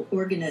lethal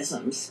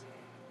organisms.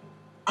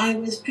 I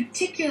was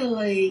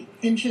particularly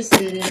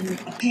interested in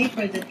a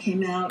paper that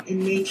came out in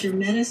Nature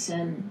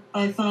Medicine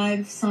by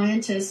 5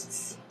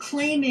 scientists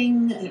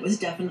claiming that it was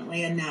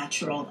definitely a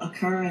natural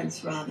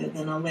occurrence rather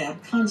than a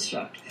lab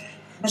construct.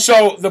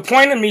 So the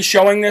point of me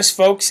showing this,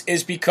 folks,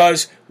 is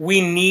because we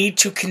need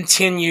to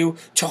continue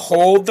to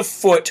hold the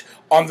foot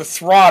on the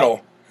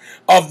throttle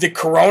of the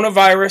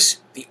coronavirus,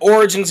 the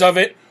origins of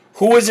it,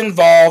 who is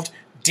involved,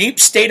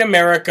 deep state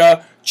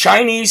America,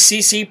 Chinese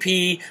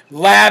CCP,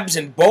 labs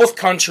in both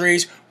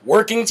countries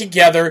working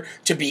together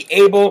to be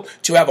able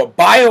to have a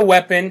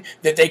bioweapon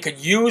that they could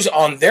use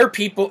on their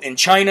people in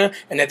China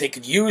and that they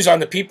could use on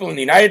the people in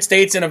the United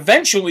States and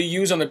eventually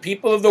use on the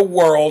people of the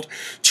world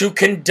to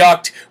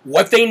conduct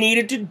what they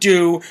needed to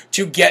do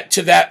to get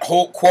to that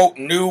whole, quote,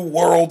 new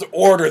world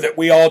order that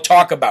we all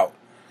talk about.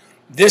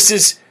 This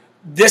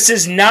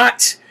is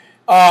not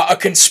a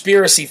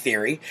conspiracy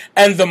theory,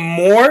 and the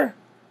more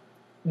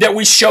that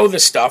we show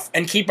this stuff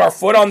and keep our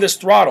foot on this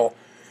throttle,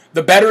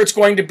 the better it's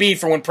going to be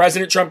for when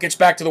President Trump gets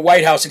back to the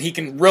White House and he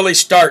can really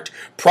start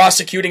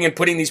prosecuting and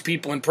putting these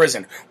people in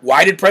prison.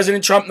 Why did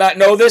President Trump not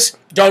know this?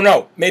 Don't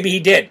know. Maybe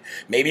he did.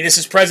 Maybe this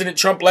is President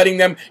Trump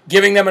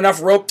giving them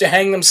enough rope to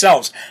hang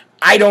themselves.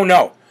 I don't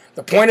know.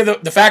 The point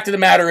of the fact of the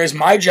matter is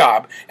my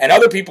job and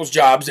other people's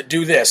jobs that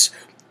do this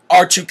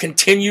are to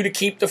continue to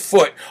keep the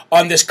foot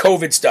on this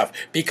COVID stuff,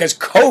 because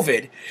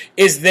COVID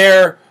is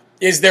their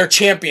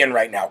champion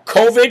right now.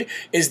 COVID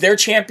is their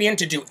champion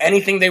to do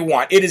anything they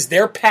want. It is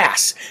their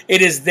pass.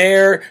 It is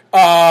their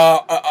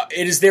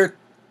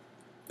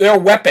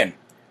weapon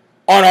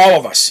on all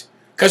of us.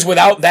 Because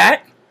without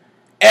that,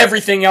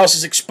 everything else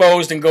is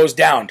exposed and goes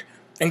down.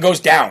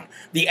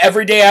 The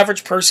everyday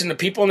average person, the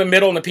people in the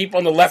middle and the people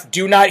on the left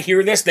do not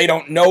hear this. They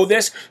don't know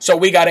this, so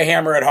we got to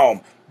hammer it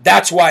home.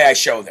 That's why I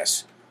show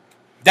this.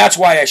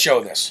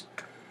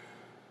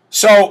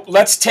 So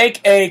let's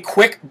take a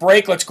quick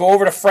break. Let's go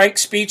over to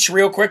Frank's speech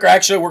real quick. Or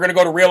actually, we're going to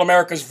go to Real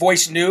America's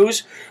Voice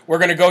News. We're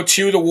going to go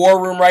to the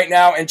War Room right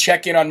now and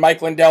check in on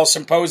Mike Lindell's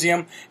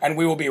symposium, and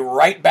we will be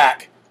right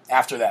back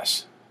after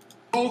this.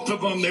 Both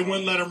of them, they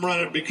wouldn't let him run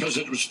it because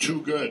it was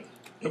too good.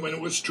 I mean,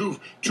 it was too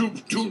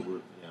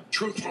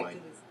truthful.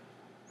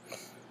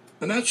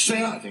 And that's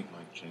sad. I think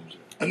Mike changed it.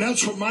 And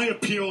that's what my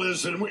appeal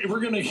is. And we're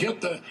going to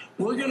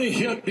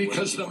hit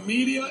because the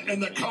media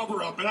and the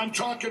cover up. And I'm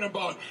talking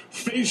about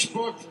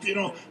Facebook. You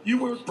know, you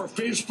work for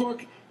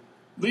Facebook.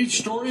 Lead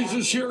Stories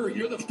is here.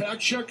 You're the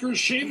fact checkers.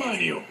 Shame on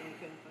you.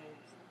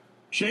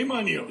 Shame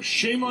on you.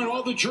 Shame on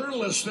all the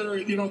journalists that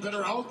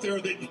are out there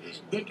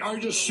that are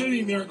just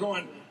sitting there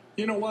going,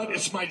 you know what?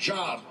 It's my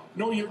job.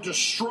 No, you're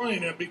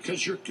destroying it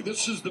because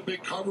this is the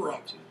big cover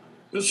up.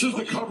 This is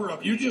the cover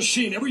up. You just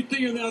seen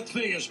everything in that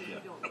thing is.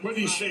 What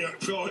do you say,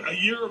 Phil? A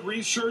year of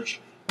research,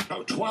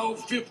 about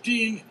 12,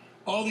 15,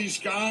 all these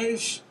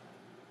guys,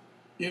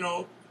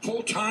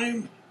 full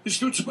time. This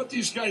is what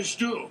these guys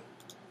do.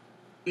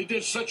 They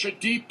did such a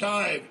deep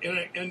dive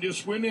and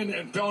just went in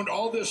and found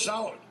all this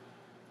out.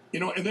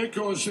 And it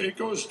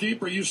goes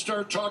deeper. You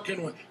start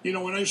talking,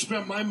 when I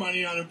spent my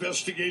money on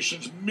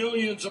investigations,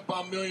 millions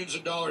upon millions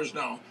of dollars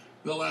now,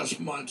 in the last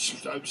months,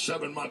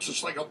 7 months,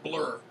 it's like a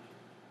blur.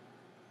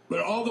 But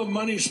all the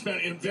money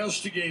spent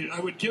investigating, I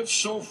would get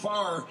so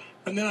far,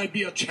 and then I'd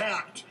be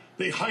attacked.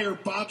 They hire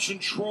bots and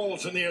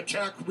trolls, and they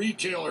attack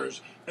retailers,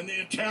 and they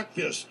attack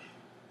this.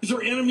 These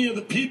are enemy of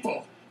the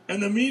people.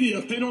 And the media,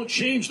 if they don't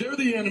change, they're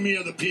the enemy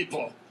of the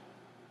people.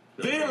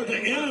 They are the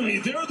enemy.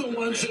 They're the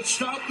ones that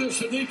stop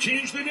this, and they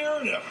change the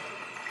narrative.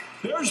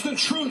 There's the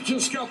truth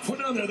just got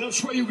put on there.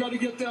 That's why you got to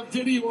get that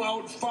video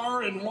out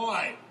far and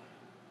wide.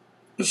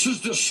 This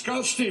is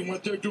disgusting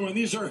what they're doing.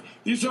 These are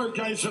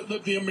guys that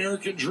live the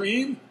American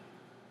dream.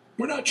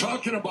 We're not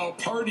talking about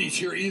parties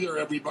here either,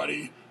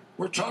 everybody.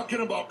 We're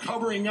talking about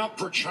covering up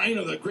for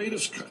China, the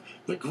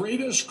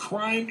greatest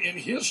crime in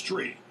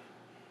history.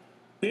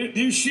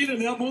 You see it in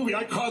that movie.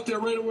 I caught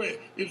that right away.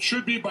 It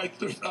should be by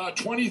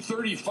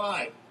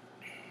 2035.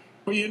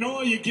 But you know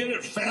how you get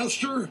it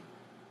faster?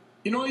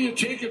 You know how you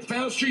take it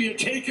faster? You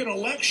take an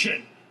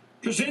election.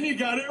 Because then you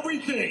got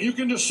everything. You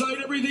can decide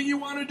everything you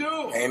want to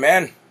do.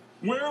 Amen.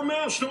 Wear a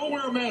mask. Don't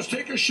wear a mask.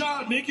 Take a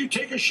shot. Make you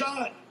take a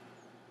shot.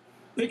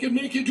 They can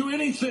make you do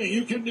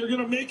anything. They're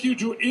going to make you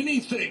do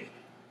anything.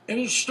 And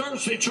it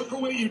starts. They took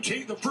away.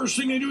 The first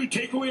thing they do, you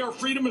take away our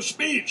freedom of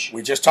speech.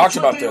 We just talked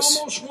about this. They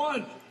almost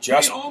won.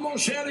 They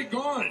almost had it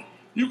gone.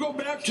 You go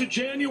back to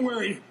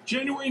January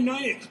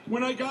 9th,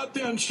 when I got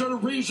there and started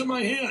raising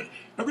my hand.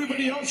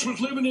 Everybody else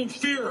was living in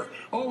fear.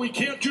 Oh, we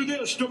can't do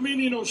this.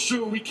 Dominion will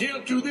sue. We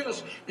can't do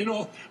this.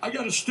 I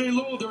got to stay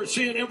low. They're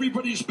saying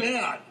everybody's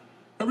bad.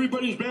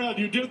 Everybody's bad.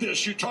 You did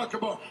this. You talk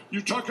about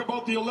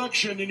the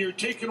election, and you're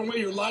taking away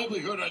your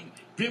livelihood on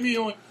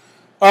Vimeo.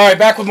 All right,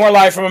 back with more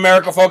Live from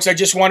America, folks. I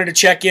just wanted to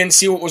check in,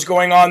 see what was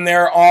going on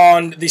there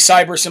on the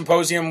Cyber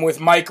Symposium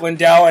with Mike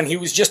Lindell, and he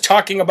was just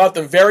talking about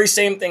the very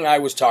same thing I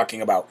was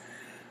talking about.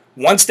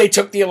 Once they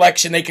took the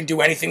election, they can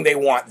do anything they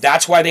want.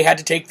 That's why they had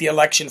to take the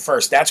election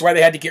first. That's why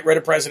they had to get rid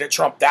of President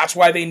Trump. That's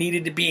why they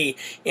needed to be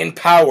in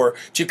power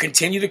to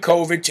continue the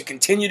COVID, to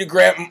continue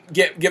to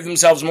give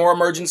themselves more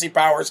emergency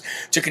powers,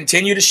 to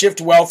continue to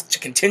shift wealth, to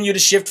continue to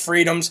shift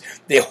freedoms.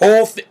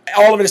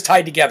 All of it is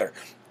tied together.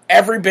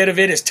 Every bit of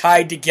it is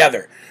tied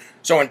together.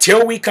 So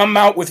until we come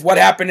out with what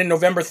happened in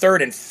November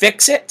 3rd and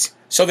fix it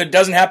so that it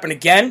doesn't happen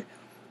again,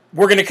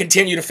 we're going to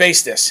continue to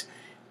face this.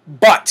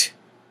 But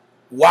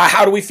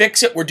how do we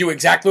fix it? We're doing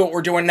exactly what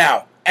we're doing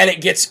now. And it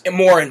gets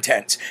more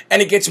intense.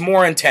 And it gets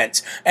more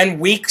intense.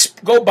 And weeks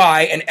go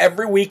by, and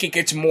every week it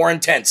gets more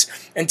intense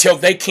until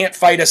they can't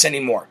fight us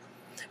anymore.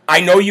 I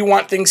know you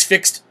want things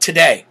fixed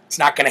today. It's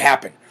not going to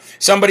happen.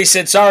 Somebody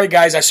said, sorry,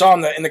 guys. I saw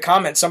in the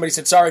comments, somebody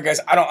said, sorry, guys,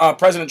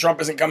 President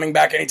Trump isn't coming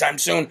back anytime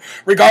soon,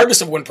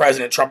 regardless of when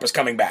President Trump is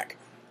coming back.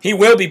 He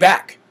will be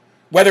back.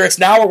 Whether it's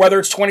now or whether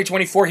it's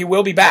 2024, he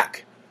will be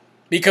back.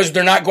 Because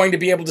they're not going to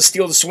be able to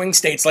steal the swing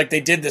states like they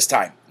did this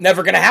time.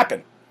 Never going to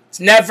happen. It's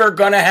never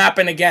going to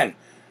happen again.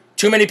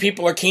 Too many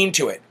people are keen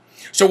to it.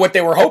 So what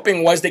they were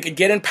hoping was they could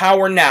get in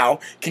power now,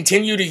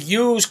 continue to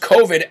use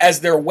COVID as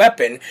their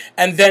weapon,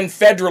 and then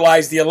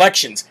federalize the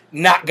elections.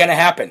 Not going to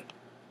happen.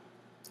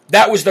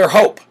 That was their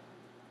hope.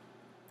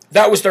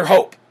 That was their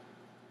hope.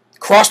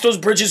 Cross those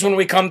bridges when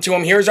we come to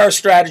them. Here's our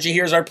strategy.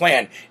 Here's our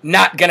plan.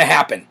 Not going to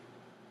happen.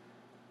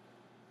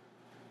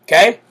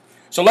 Okay?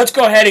 So let's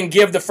go ahead and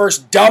give the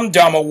first Dum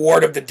Dum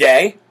Award of the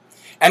day.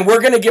 And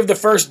we're going to give the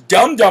first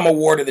Dum Dum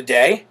Award of the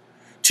day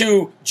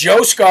to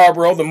Joe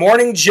Scarborough, the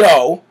Morning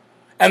Joe,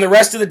 and the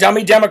rest of the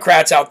dummy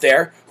Democrats out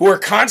there who are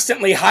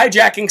constantly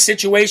hijacking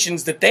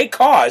situations that they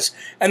cause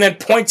and then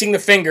pointing the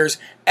fingers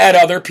at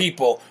other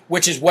people,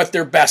 which is what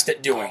they're best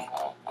at doing.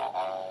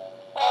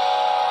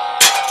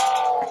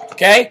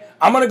 Okay?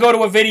 I'm going to go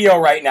to a video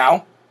right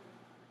now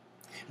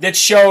that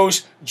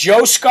shows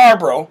Joe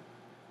Scarborough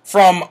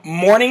from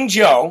Morning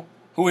Joe,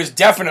 who is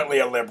definitely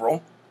a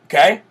liberal.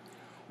 Okay?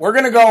 We're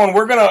going to go and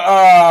we're going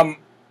to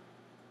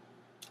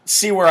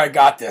see where I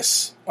got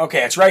this.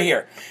 Okay, it's right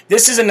here.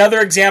 This is another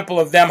example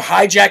of them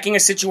hijacking a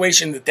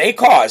situation that they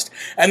caused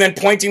and then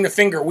pointing the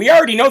finger. We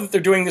already know that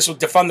they're doing this with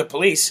defund the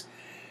police.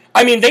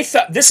 I mean,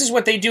 this is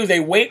what they do. They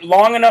wait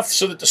long enough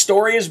so that the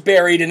story is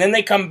buried, and then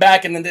they come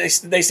back and then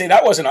they say,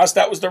 that wasn't us,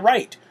 that was the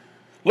right.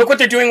 Look what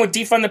they're doing with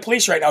defund the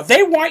police right now.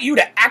 They want you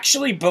to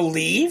actually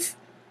believe.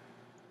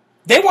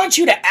 They want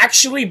you to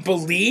actually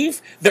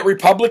believe that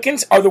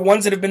Republicans are the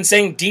ones that have been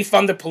saying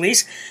defund the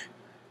police.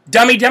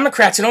 Dummy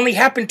Democrats, it only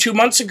happened 2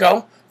 months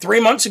ago, 3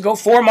 months ago,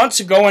 4 months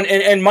ago,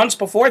 and months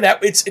before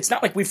that. It's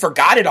not like we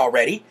forgot it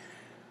already.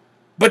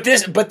 But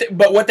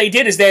what they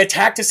did is they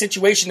attacked a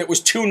situation that was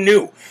too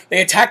new.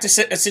 They attacked a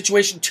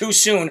situation too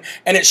soon,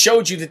 and it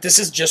showed you that this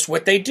is just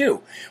what they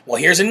do.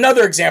 Well, here's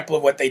another example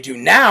of what they do.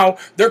 Now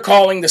they're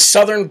calling the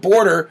southern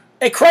border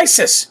a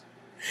crisis.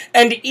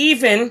 And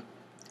even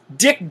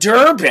Dick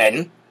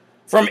Durbin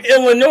from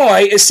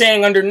Illinois is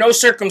saying under no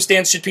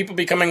circumstance should people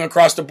be coming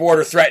across the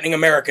border threatening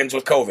Americans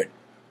with COVID.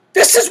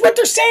 This is what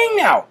they're saying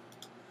now.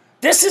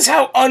 This is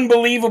how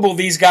unbelievable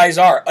these guys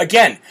are.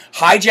 Again,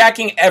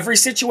 hijacking every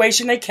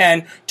situation they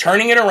can,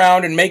 turning it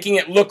around and making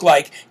it look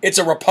like it's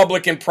a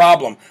Republican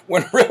problem,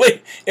 when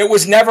really it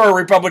was never a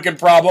Republican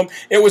problem.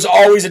 It was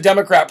always a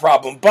Democrat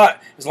problem.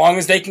 But as long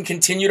as they can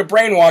continue to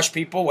brainwash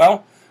people,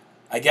 well,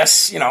 I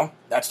guess,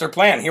 that's their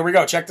plan. Here we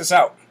go. Check this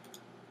out.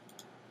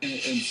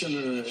 And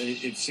Senator,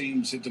 it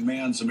seems it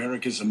demands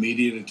America's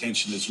immediate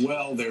attention as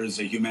well. There is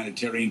a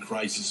humanitarian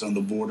crisis on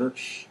the border.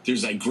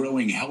 There's a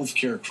growing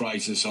healthcare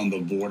crisis on the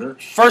border.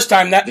 First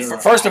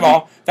of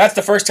all, that's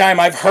the first time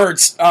I've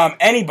heard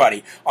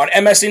anybody on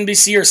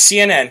MSNBC or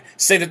CNN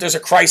say that there's a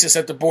crisis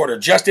at the border.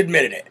 Just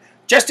admitted it.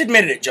 Just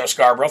admitted it, Joe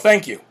Scarborough.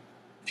 Thank you.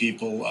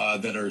 People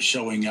that are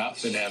showing up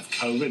that have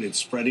COVID. It's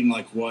spreading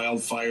like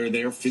wildfire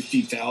there.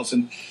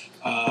 50,000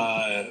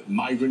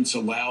 migrants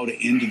allowed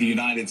into the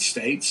United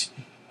States.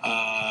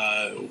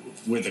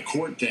 With a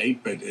court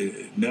date, but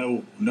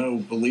no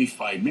belief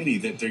by many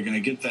that they're going to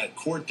get that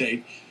court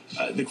date.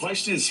 The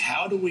question is,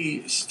 how do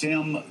we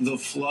stem the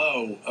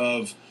flow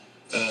of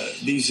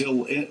these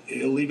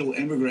illegal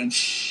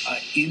immigrants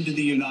into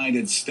the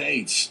United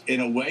States in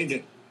a way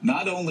that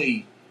not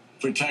only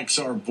protects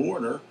our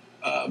border,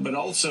 but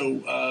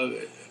also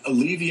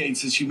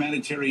alleviates this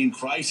humanitarian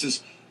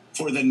crisis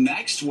for the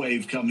next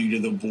wave coming to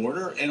the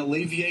border and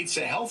alleviates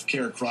a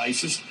healthcare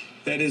crisis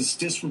that is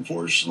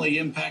disproportionately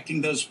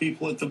impacting those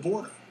people at the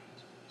border?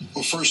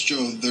 Well, first,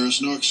 Joe, there is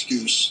no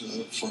excuse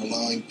for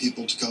allowing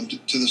people to come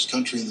to this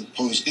country that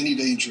pose any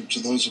danger to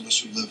those of us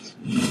who live there.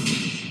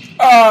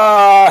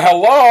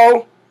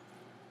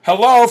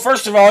 Hello.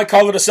 First of all, he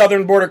called it a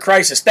southern border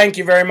crisis. Thank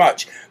you very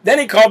much. Then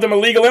he called them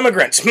illegal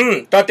immigrants.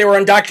 Thought they were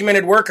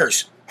undocumented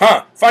workers.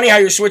 Funny how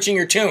you're switching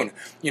your tune.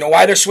 You know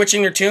why they're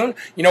switching their tune?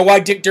 You know why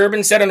Dick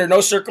Durbin said under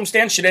no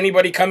circumstance should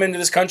anybody come into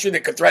this country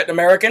that could threaten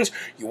Americans?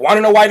 You want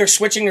to know why they're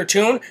switching their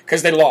tune?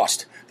 Because they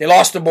lost. They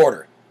lost the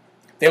border.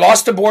 They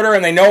lost the border,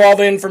 and they know all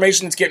the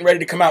information that's getting ready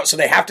to come out, so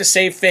they have to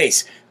save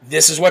face.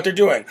 This is what they're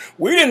doing.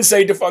 We didn't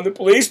say defund the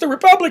police. The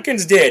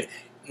Republicans did.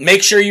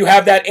 Make sure you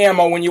have that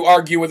ammo when you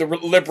argue with a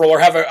liberal or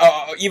have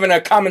even a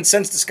common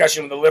sense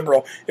discussion with a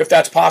liberal, if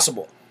that's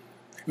possible.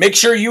 Make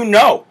sure you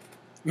know.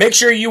 Make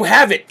sure you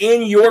have it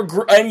in your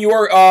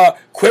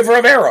quiver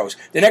of arrows.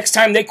 The next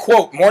time they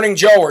quote Morning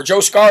Joe or Joe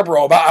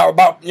Scarborough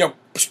about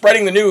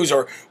spreading the news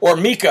or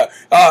Mika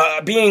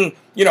being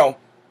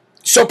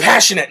so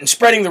passionate and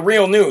spreading the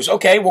real news.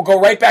 Okay, we'll go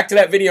right back to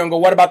that video and go,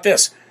 what about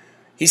this?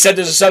 He said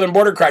there's a southern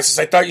border crisis.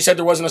 I thought you said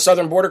there wasn't a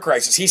southern border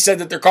crisis. He said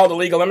that they're called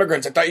illegal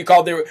immigrants. I thought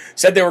you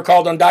said they were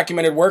called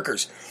undocumented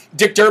workers.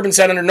 Dick Durbin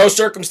said under no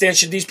circumstance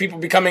should these people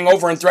be coming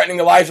over and threatening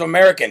the lives of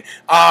Americans.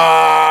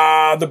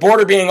 The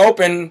border being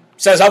open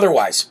says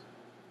otherwise.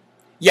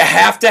 You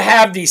have to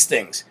have these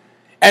things.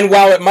 And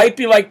while it might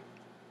be like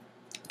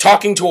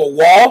talking to a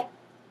wall,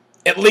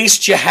 at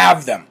least you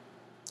have them.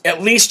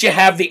 At least you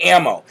have the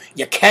ammo.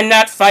 You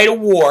cannot fight a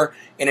war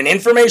in an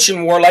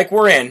information war like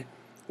we're in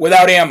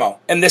without ammo.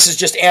 And this is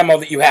just ammo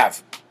that you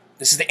have.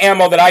 This is the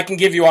ammo that I can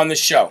give you on this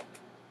show.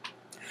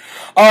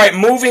 All right,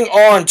 moving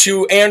on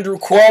to Andrew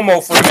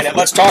Cuomo for a minute.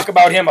 Let's talk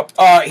about him.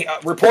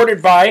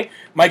 Reported by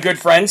my good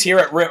friends here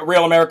at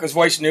Real America's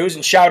Voice News,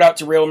 and shout out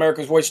to Real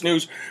America's Voice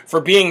News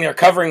for being there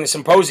covering the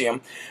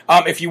symposium.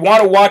 If you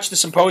want to watch the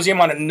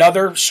symposium on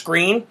another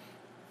screen,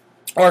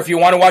 or if you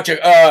want to watch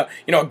a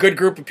good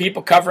group of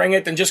people covering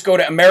it, then just go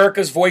to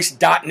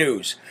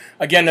americasvoice.news.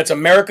 Again, that's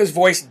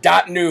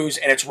americasvoice.news,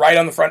 and it's right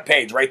on the front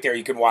page, right there.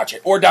 You can watch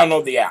it, or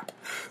download the app.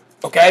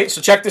 Okay, so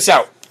check this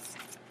out.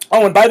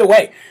 Oh, and by the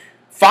way,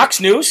 Fox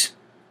News,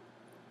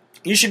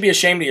 you should be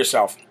ashamed of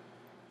yourself.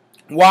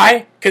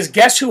 Why? Because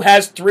guess who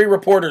has 3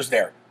 reporters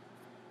there?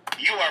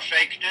 You are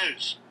fake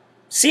news.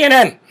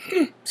 CNN.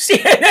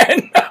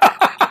 CNN.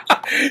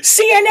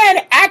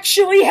 CNN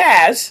actually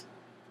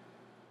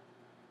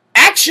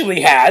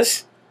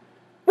has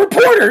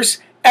reporters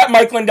at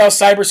Mike Lindell's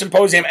Cyber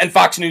Symposium, and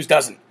Fox News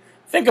doesn't.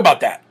 Think about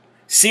that.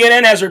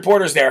 CNN has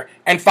reporters there,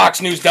 and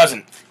Fox News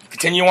doesn't.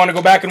 Continue want to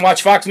go back and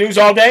watch Fox News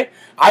all day?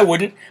 I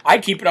wouldn't.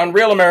 I'd keep it on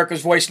Real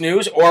America's Voice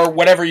News or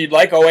whatever you'd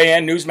like,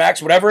 OAN,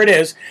 Newsmax, whatever it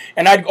is,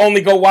 and I'd only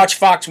go watch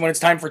Fox when it's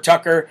time for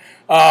Tucker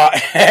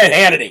and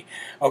Hannity.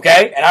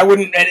 Okay? And I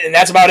wouldn't, and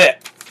that's about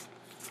it.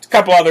 There's a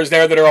couple others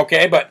there that are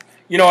okay, but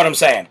you know what I'm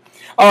saying.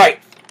 All right.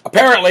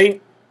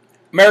 Apparently,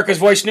 America's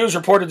Voice News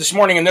reported this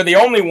morning, and they're the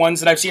only ones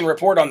that I've seen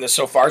report on this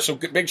so far, so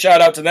big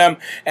shout out to them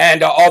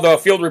and all the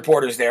field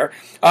reporters there.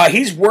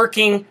 He's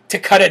working to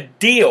cut a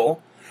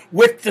deal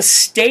with the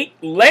state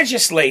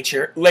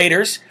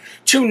legislators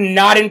to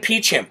not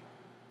impeach him.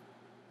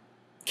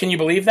 Can you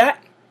believe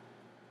that?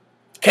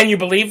 Can you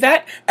believe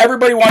that?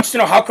 Everybody wants to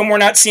know, how come we're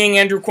not seeing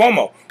Andrew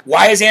Cuomo?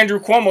 Why is Andrew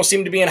Cuomo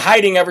seem to be in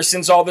hiding ever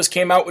since all this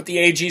came out with the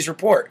AG's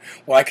report?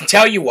 Well, I can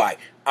tell you why.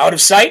 Out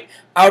of sight,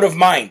 out of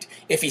mind.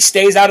 If he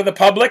stays out of the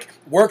public,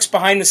 works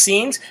behind the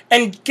scenes,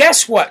 and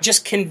guess what?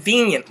 Just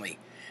conveniently,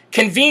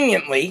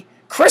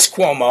 Chris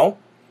Cuomo,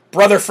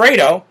 Brother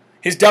Fredo,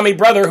 his dummy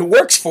brother who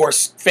works for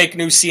fake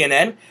news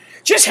CNN,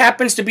 just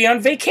happens to be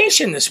on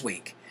vacation this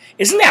week.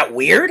 Isn't that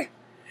weird?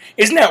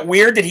 Isn't that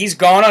weird that he's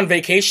gone on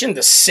vacation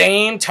the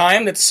same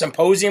time that the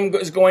symposium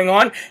is going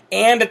on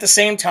and at the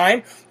same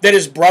time that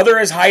his brother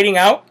is hiding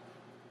out?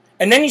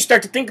 And then you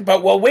start to think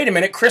about, well, wait a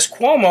minute, Chris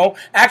Cuomo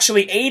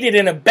actually aided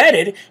and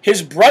abetted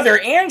his brother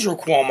Andrew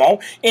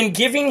Cuomo in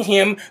giving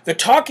him the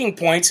talking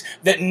points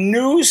that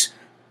news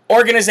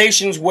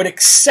organizations would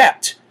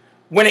accept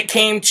when it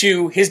came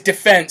to his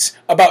defense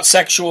about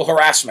sexual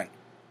harassment.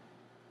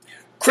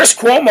 Chris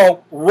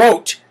Cuomo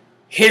wrote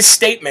his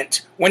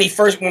statement when they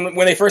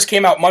first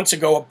came out months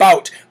ago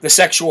about the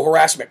sexual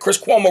harassment. Chris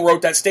Cuomo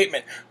wrote that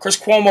statement. Chris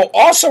Cuomo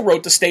also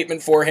wrote the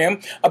statement for him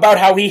about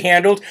how he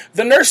handled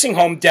the nursing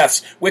home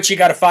deaths, which he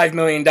got a $5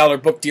 million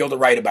book deal to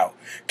write about.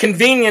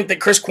 Convenient that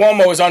Chris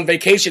Cuomo is on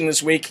vacation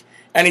this week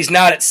and he's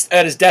not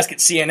at his desk at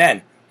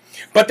CNN.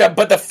 But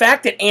the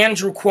fact that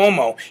Andrew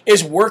Cuomo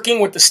is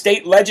working with the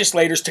state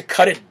legislators to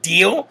cut a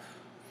deal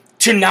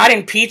to not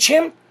impeach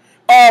him,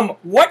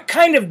 what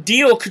kind of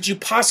deal could you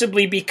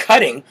possibly be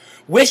cutting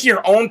with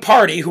your own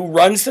party who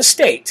runs the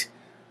state?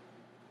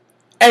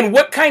 And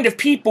what kind of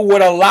people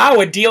would allow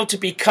a deal to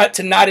be cut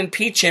to not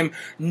impeach him,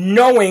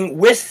 knowing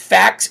with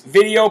facts,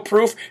 video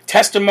proof,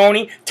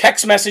 testimony,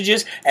 text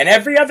messages, and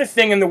every other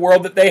thing in the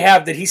world that they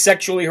have that he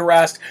sexually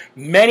harassed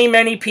many,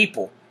 many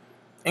people,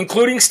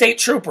 including state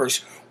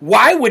troopers?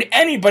 Why would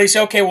anybody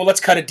say, okay, well, let's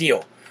cut a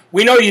deal?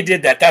 We know you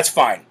did that. That's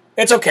fine.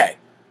 It's okay.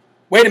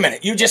 Wait a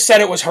minute. You just said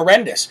it was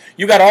horrendous.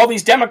 You got all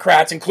these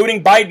Democrats,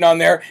 including Biden, on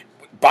there.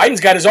 Biden's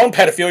got his own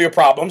pedophilia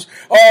problems.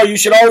 Oh, you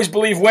should always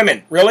believe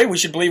women. Really? We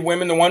should believe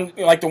women, the ones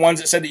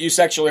that said that you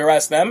sexually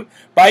harassed them?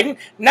 Biden?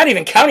 Not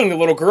even counting the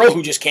little girl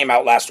who just came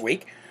out last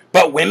week.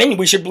 But women,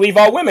 we should believe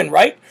all women,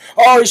 right?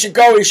 Oh, he should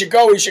go, he should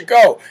go, he should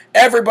go.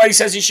 Everybody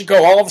says he should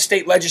go. All the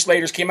state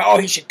legislators came out, oh,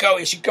 he should go,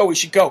 he should go, he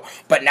should go.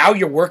 But now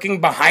you're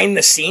working behind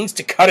the scenes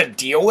to cut a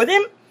deal with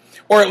him?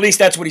 Or at least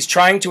that's what he's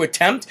trying to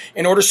attempt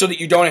in order so that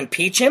you don't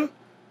impeach him?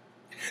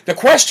 The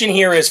question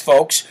here is,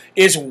 folks,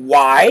 is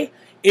why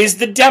is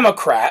the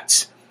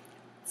Democrats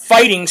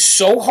fighting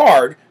so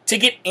hard to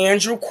get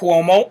Andrew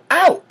Cuomo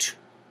out?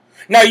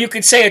 Now, you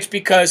could say it's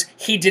because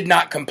he did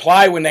not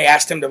comply when they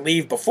asked him to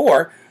leave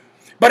before,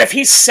 but if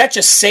he's such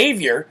a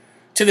savior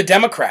to the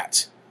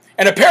Democrats,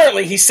 and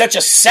apparently he's such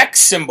a sex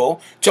symbol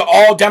to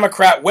all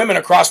Democrat women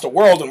across the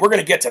world, and we're going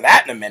to get to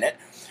that in a minute,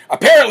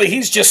 apparently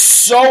he's just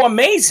so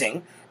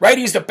amazing, right?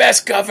 He's the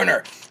best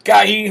governor.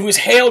 God, he was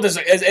hailed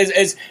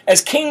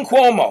as King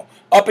Cuomo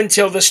up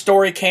until this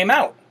story came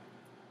out.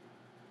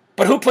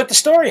 But who put the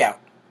story out?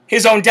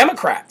 His own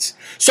Democrats.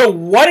 So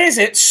what is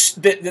it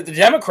that the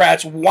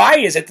Democrats, why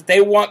is it that they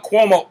want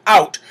Cuomo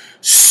out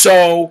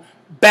so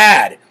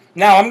bad?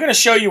 Now, I'm going to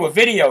show you a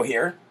video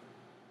here.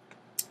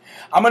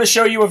 I'm going to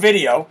show you a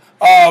video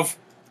of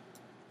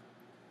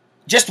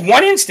just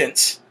one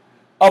instance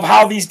of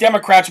how these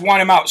Democrats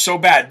want him out so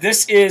bad.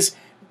 This is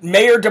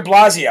Mayor de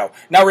Blasio.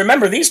 Now,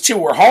 remember, these two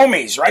were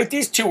homies, right?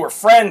 These two were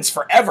friends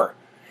forever.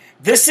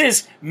 This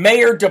is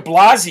Mayor de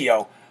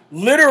Blasio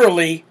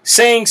literally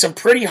saying some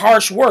pretty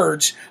harsh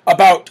words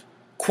about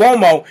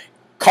Cuomo,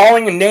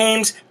 calling him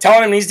names,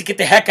 telling him he needs to get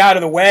the heck out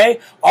of the way,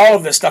 all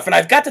of this stuff. And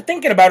I've got to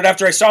thinking about it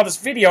after I saw this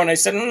video, and I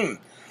said,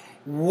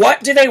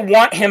 what do they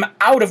want him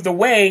out of the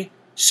way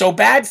so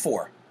bad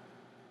for?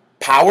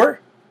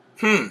 Power?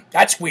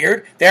 That's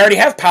weird. They already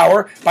have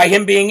power by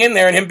him being in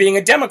there and him being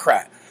a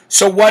Democrat.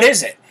 So what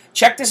is it?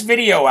 Check this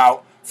video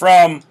out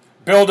from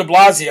Bill de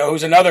Blasio,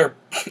 who's another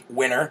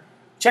winner.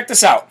 Check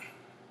this out.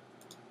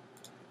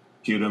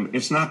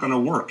 It's not going to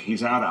work.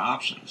 He's out of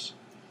options.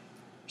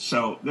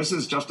 So this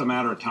is just a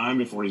matter of time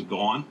before he's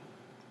gone.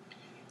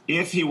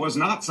 If he was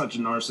not such a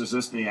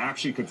narcissist and he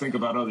actually could think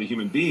about other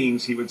human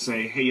beings, he would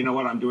say, hey, you know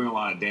what? I'm doing a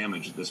lot of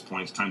damage at this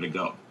point. It's time to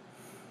go.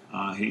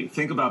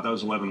 Think about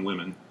those 11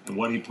 women and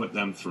what he put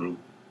them through.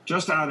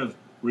 Just out of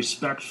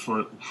respect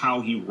for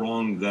how he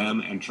wronged them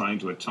and trying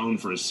to atone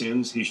for his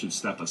sins, he should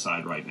step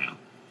aside right now.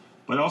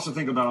 But also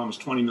think about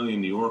almost 20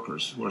 million New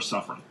Yorkers who are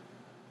suffering.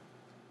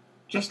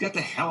 Just get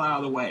the hell out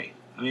of the way.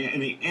 I mean, in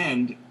the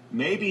end,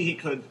 maybe he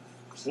could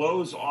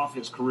close off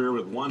his career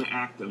with one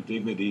act of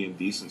dignity and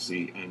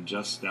decency and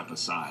just step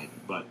aside.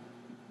 But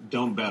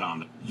don't bet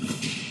on it.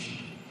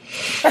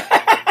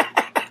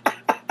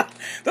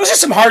 Those are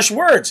some harsh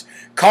words.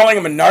 Calling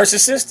him a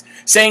narcissist,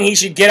 saying he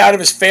should get out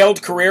of his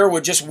failed career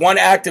with just one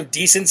act of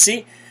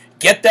decency.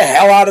 Get the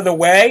hell out of the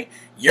way.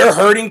 You're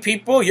hurting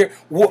people.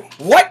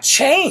 What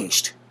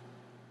changed?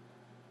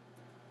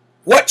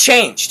 What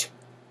changed?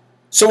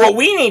 So what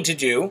we need to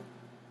do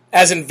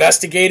as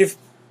investigative,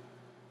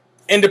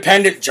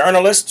 independent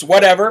journalists,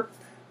 whatever,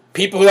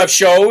 people who have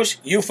shows,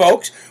 you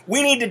folks,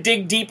 we need to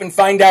dig deep and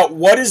find out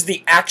what is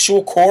the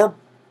actual core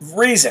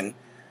reason,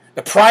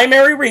 the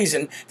primary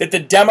reason that the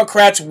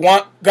Democrats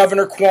want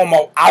Governor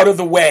Cuomo out of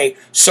the way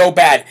so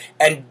bad.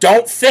 And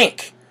don't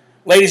think,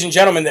 ladies and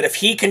gentlemen, that if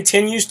he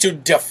continues to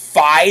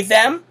defy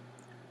them,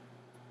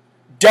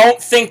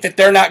 don't think that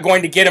they're not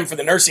going to get him for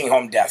the nursing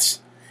home deaths.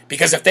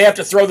 Because if they have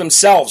to throw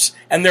themselves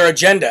and their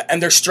agenda and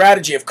their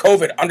strategy of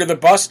COVID under the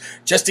bus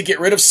just to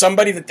get rid of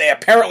somebody that they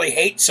apparently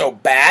hate so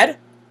bad,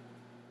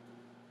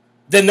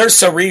 then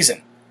there's a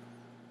reason.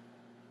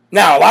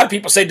 Now, a lot of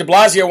people say de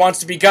Blasio wants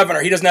to be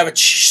governor. He doesn't have a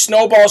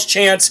snowball's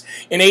chance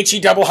in HE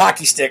double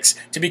hockey sticks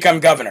to become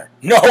governor.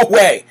 No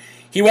way.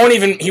 He won't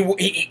even,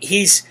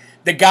 he's,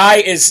 the guy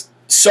is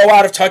so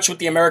out of touch with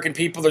the American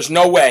people, there's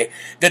no way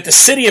that the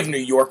city of New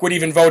York would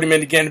even vote him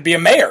in again to be a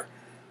mayor.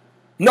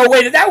 No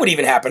way that would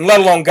even happen, let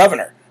alone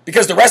governor,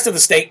 because the rest of the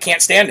state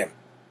can't stand him.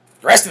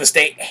 The rest of the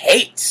state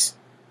hates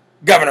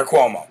Governor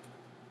Cuomo.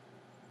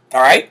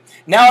 All right?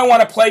 Now I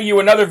want to play you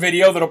another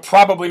video that'll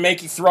probably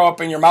make you throw up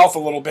in your mouth a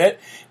little bit,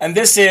 and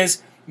this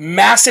is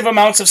massive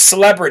amounts of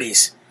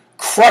celebrities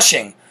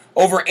crushing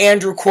over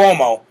Andrew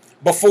Cuomo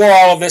before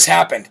all of this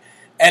happened.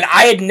 And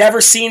I had never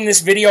seen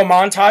this video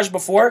montage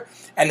before,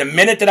 and the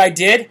minute that I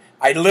did,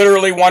 I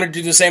literally wanted to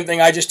do the same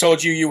thing I just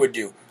told you would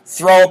do.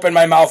 Throw up in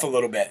my mouth a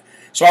little bit.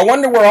 So I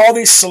wonder where all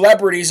these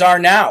celebrities are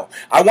now.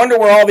 I wonder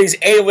where all these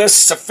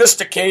A-list,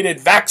 sophisticated,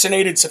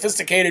 vaccinated,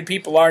 sophisticated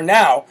people are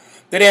now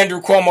that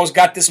Andrew Cuomo's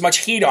got this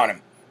much heat on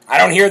him. I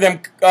don't hear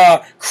them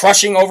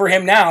crushing over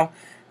him now.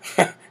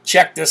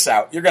 Check this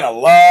out. You're going to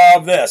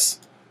love this.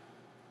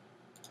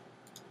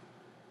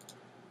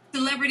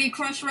 Celebrity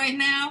crush right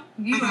now?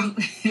 You are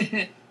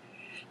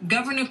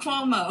Governor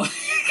Cuomo.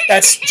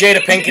 That's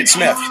Jada Pinkett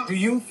Smith. Do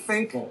you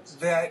think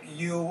that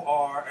you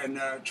are an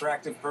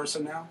attractive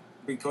person now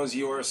because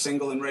you are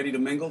single and ready to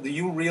mingle? Do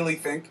you really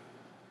think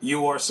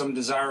you are some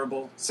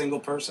desirable single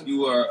person?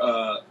 You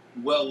are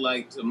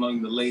well-liked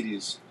among the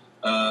ladies.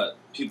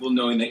 People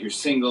knowing that you're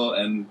single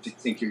and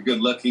think you're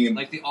good-looking. And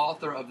like the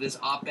author of this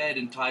op-ed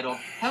entitled,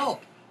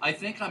 Help, I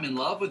Think I'm in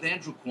Love with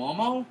Andrew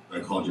Cuomo.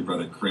 I called your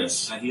brother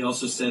Chris. He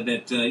also said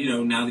that,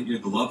 now that you're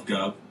the love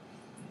gov,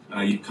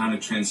 you kind of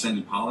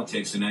transcended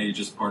politics, and now you're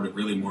just part of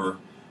really more,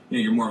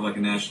 you're more of like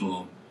a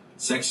national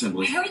sex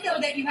symbol. I heard, though,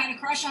 that you had a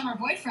crush on our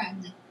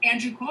boyfriend,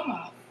 Andrew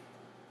Cuomo.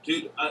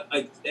 Dude,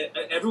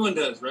 everyone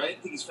does, right? I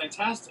think he's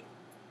fantastic.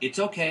 It's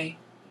okay.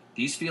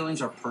 These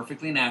feelings are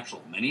perfectly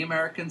natural. Many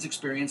Americans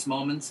experience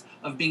moments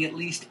of being at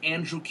least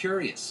Andrew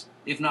curious,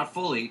 if not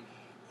fully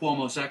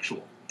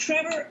Cuomo-sexual.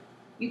 Trevor,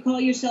 you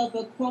call yourself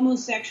a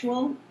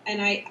Cuomo-sexual,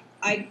 and I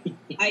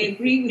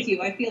agree with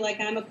you. I feel like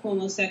I'm a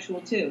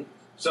Cuomo-sexual, too.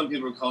 Some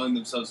people are calling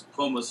themselves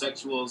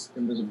Cuomo-sexuals.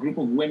 And there's a group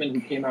of women who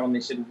came out and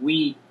they said,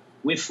 we're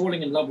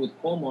falling in love with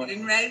Cuomo.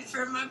 I'm ready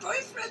for my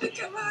boyfriend to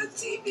come on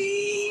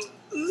TV.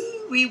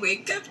 Ooh, we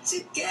wake up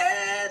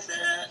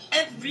together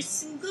every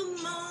single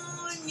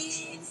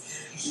morning.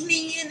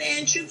 Me and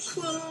Andrew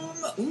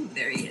Cuomo. Ooh,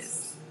 there he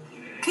is.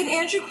 Could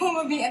Andrew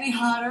Cuomo be any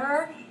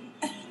hotter?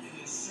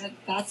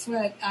 That's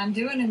what I'm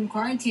doing in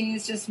quarantine.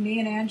 It's just me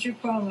and Andrew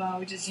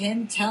Cuomo. Just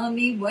him telling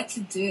me what to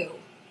do.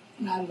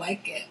 And I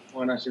like it.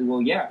 And I said,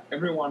 well, yeah,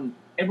 everyone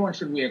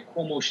should be a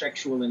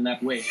Cuomo-sexual in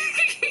that way.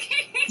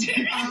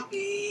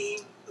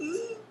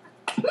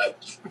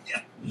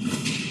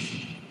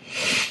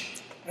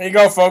 There you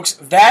go, folks.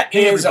 That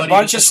is a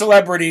bunch of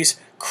celebrities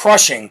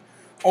crushing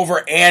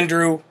over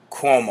Andrew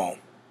Cuomo.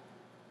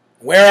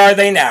 Where are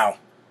they now?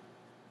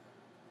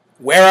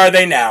 Where are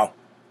they now?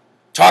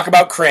 Talk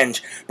about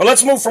cringe. But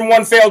let's move from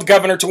one failed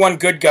governor to one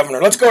good governor.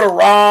 Let's go to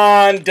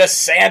Ron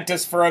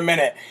DeSantis for a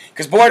minute.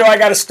 Because, boy, do I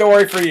got a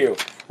story for you.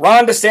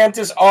 Ron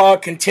DeSantis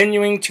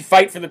continuing to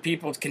fight for the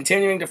people,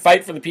 continuing to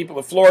fight for the people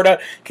of Florida,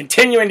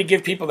 continuing to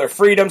give people their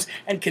freedoms,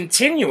 and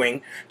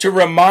continuing to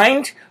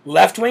remind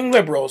left-wing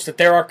liberals that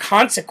there are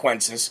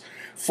consequences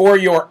for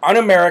your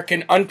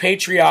un-American,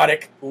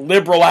 unpatriotic,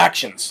 liberal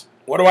actions.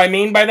 What do I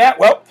mean by that?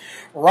 Well,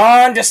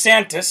 Ron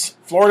DeSantis,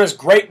 Florida's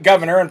great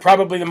governor and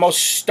probably the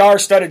most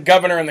star-studded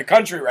governor in the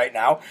country right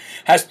now,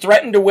 has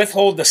threatened to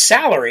withhold the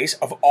salaries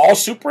of all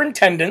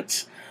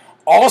superintendents,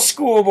 all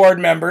school board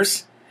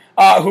members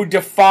who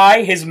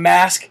defy his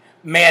mask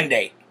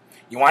mandate.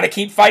 You want to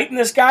keep fighting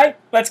this guy?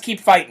 Let's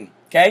keep fighting.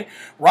 Okay?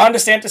 Ron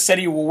DeSantis said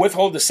he will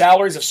withhold the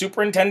salaries of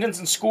superintendents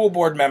and school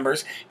board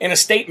members in a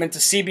statement to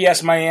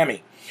CBS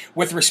Miami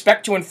with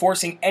respect to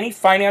enforcing any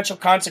financial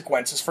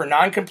consequences for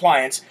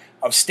noncompliance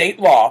of state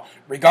law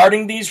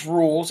regarding these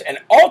rules and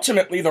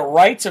ultimately the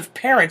rights of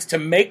parents to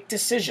make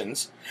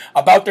decisions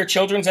about their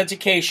children's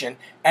education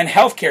and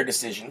health care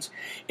decisions.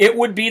 It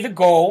would be the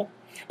goal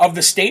of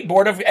the State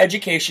Board of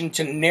Education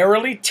to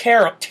narrowly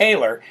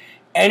tailor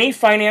any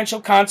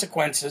financial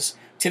consequences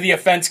to the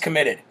offense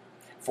committed.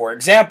 For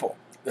example,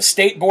 the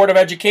State Board of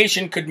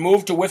Education could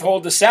move to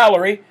withhold the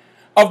salary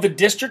of the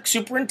district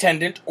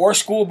superintendent or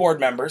school board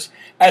members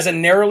as a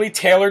narrowly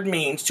tailored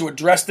means to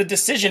address the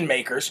decision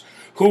makers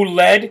who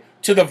led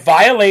to the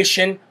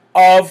violation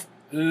of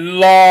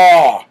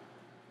law.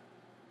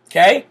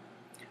 Okay?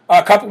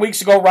 A couple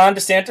weeks ago, Ron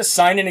DeSantis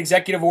signed an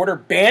executive order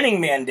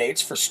banning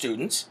mandates for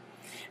students.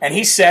 And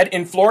he said,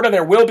 in Florida,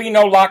 there will be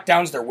no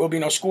lockdowns, there will be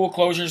no school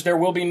closures, there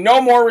will be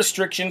no more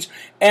restrictions,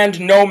 and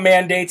no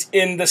mandates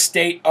in the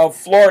state of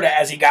Florida,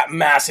 as he got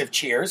massive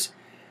cheers.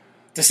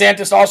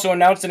 DeSantis also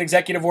announced an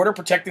executive order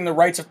protecting the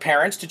rights of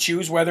parents to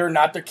choose whether or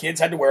not their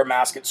kids had to wear a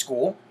mask at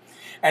school.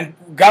 And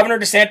Governor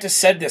DeSantis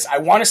said this: I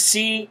want to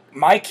see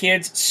my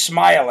kids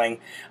smiling.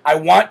 I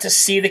want to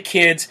see the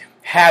kids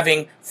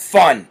having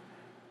fun.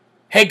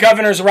 Hey,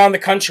 governors around the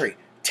country,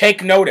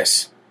 take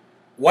notice.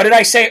 What did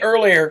I say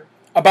earlier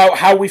about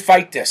how we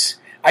fight this?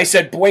 I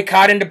said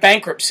boycott into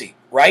bankruptcy,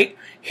 right?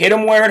 Hit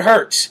them where it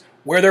hurts,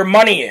 where their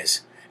money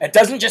is. It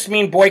doesn't just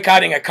mean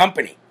boycotting a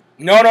company.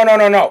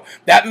 No.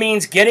 That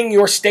means getting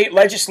your state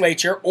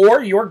legislature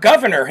or your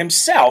governor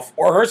himself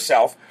or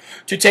herself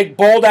to take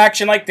bold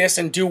action like this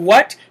and do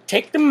what?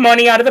 Take the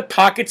money out of the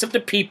pockets of the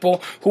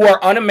people who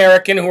are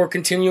un-American, who are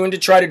continuing to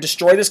try to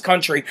destroy this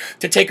country,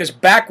 to take us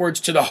backwards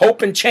to the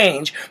hope and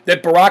change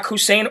that Barack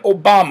Hussein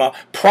Obama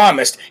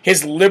promised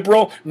his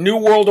liberal New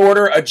World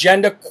Order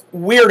agenda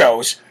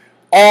weirdos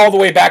all the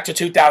way back to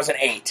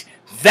 2008.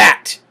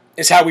 That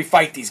is how we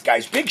fight these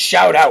guys. Big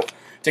shout out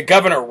to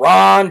Governor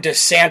Ron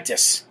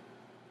DeSantis.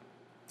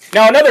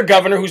 Now, another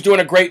governor who's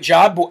doing a great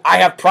job, who I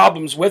have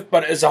problems with,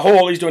 but as a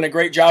whole, he's doing a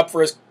great job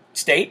for his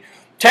state,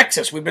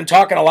 Texas. We've been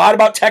talking a lot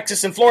about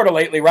Texas and Florida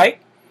lately, right?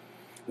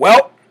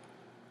 Well,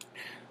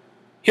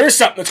 here's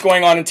something that's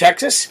going on in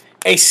Texas.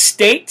 A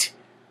state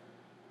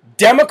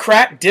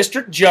Democrat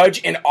district judge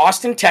in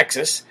Austin,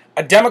 Texas,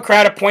 a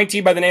Democrat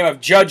appointee by the name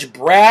of Judge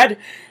Brad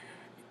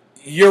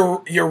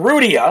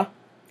Urrutia,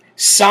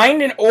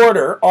 signed an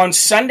order on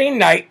Sunday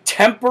night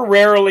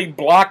temporarily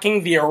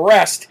blocking the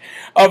arrest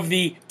of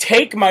the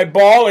take my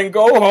ball and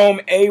go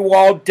home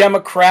AWOL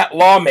Democrat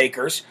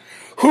lawmakers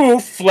who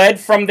fled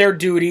from their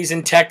duties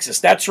in Texas.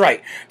 That's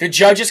right. The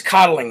judge is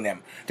coddling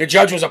them. The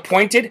judge was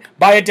appointed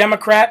by a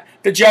Democrat.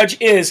 The judge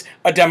is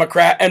a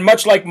Democrat. And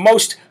much like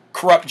most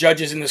corrupt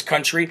judges in this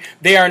country,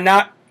 they are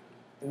not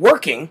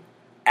working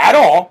at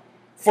all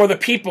for the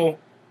people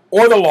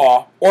or the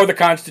law or the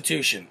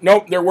Constitution.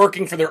 Nope, they're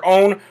working for their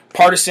own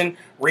partisan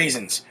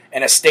reasons.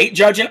 And a state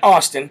judge in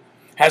Austin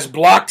has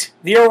blocked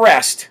the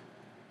arrest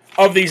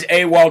of these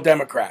AWOL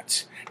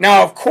Democrats.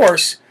 Now, of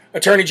course,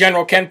 Attorney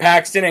General Ken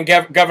Paxton and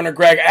Governor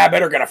Greg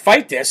Abbott are going to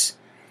fight this,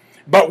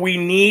 but we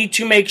need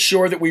to make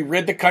sure that we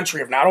rid the country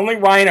of not only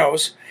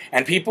rhinos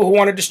and people who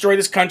want to destroy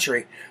this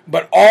country,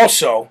 but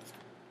also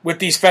with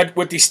these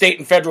state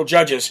and federal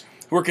judges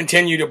who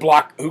continue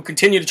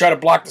to try to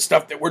block the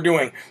stuff that we're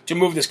doing to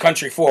move this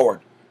country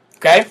forward.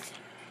 Okay?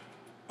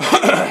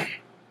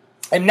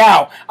 And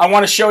now, I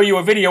want to show you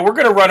a video. We're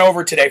going to run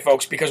over today,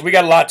 folks, because we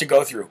got a lot to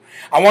go through.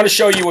 I want to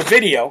show you a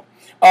video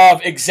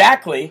of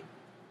exactly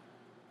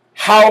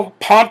how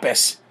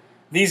pompous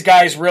these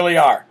guys really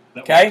are.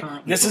 Okay?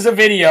 This is a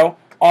video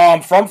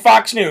from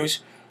Fox News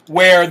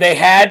where they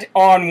had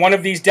on one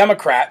of these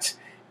Democrats,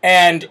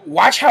 and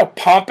watch how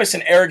pompous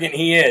and arrogant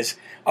he is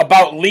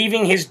about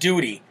leaving his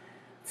duty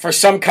for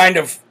some kind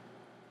of,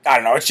 I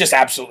don't know, it's just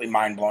absolutely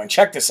mind-blowing.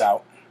 Check this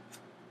out.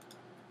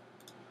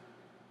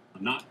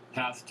 Not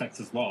pass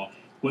Texas law.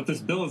 What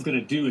this bill is going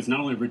to do is not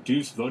only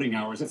reduce voting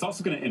hours, it's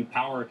also going to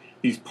empower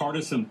these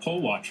partisan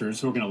poll watchers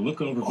who are going to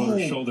look over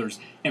voters' shoulders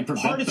and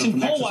prevent them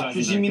from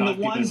exercising you mean their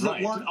the ones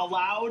God-given that right. weren't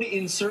allowed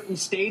in certain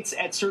states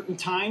at certain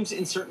times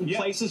in certain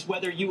places,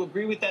 whether you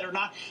agree with that or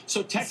not?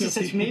 So Texas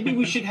says maybe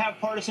we should have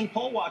partisan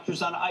poll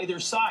watchers on either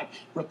side,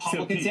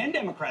 Republicans and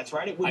Democrats,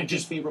 right? It wouldn't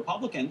just be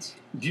Republicans.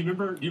 Do you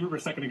remember a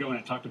second ago when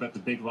I talked about the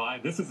big lie?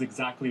 This is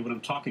exactly what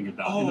I'm talking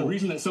about. And the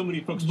reason that so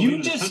many folks believe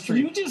in this country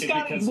you just is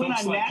got because went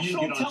folks on like you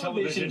national get on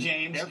television,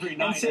 James. every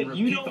night and said and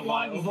you repeat don't the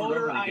lie want over and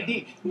voter over again.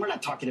 ID. We're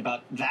not talking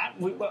about that.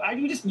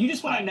 You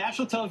just went on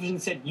national television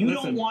and said you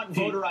don't want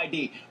voter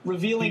ID,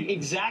 revealing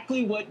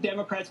exactly what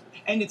Democrats.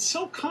 And it's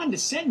so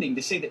condescending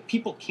to say that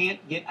people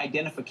can't get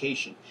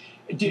identification.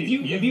 Have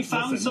you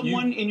found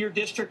someone in your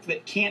district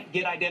that can't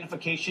get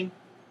identification?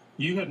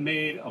 You have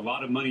made a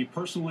lot of money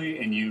personally,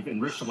 and you've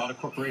enriched a lot of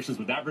corporations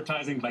with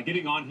advertising by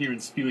getting on here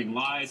and spewing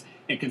lies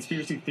and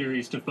conspiracy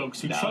theories to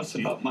folks who trust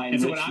you. And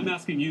so what I'm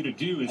asking you to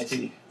do is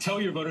to tell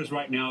your voters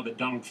right now that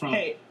Donald Trump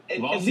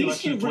lost the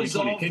election in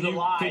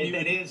 2020.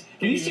 At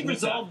least you've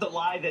resolved the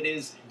lie that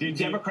is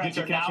Democrats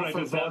are now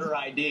for voter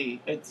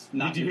ID. It's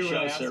not your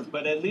show, sir,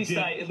 but at least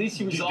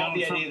you resolved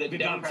the idea that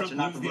Democrats are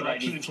not for voter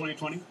ID. In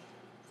 2020?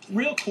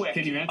 Real quick.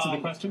 Can you answer the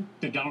question?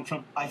 Did Donald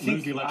Trump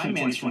lose the election in 2020? I'm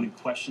answering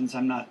questions.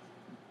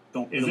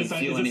 Don't really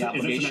feel any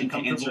obligation to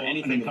answer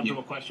anything. An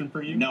uncomfortable question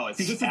for you? No, it's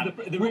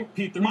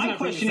my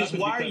question is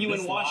why are you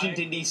in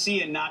Washington,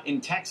 D.C. and not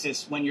in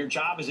Texas when your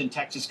job is in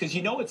Texas? Because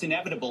you know it's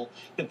inevitable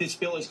that this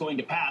bill is going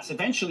to pass.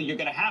 Eventually, you're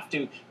going to have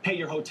to pay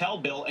your hotel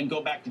bill and go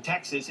back to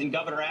Texas, and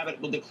Governor Abbott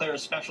will declare a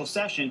special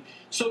session.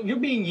 So you're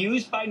being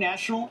used by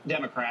national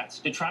Democrats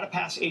to try to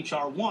pass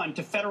H.R. 1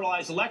 to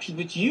federalize elections,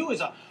 which you,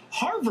 as a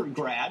Harvard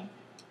grad,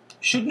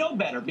 should know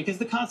better, because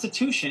the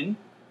Constitution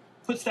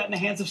puts that in the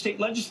hands of state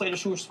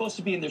legislators who are supposed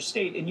to be in their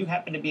state, and you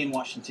happen to be in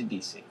Washington,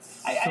 D.C.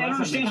 I don't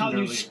understand how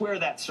you square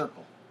that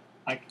circle.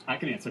 I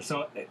can answer.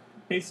 So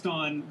based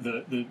on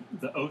the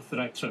oath that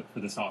I took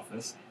for this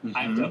office,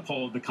 I have to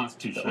uphold the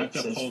Constitution. I have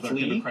to uphold our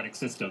democratic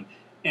system.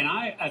 And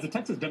I, as a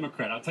Texas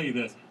Democrat, I'll tell you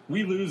this,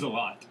 we lose a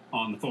lot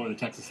on the floor of the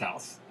Texas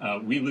House.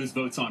 We lose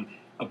votes on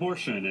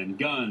abortion and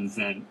guns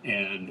and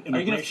immigration. Are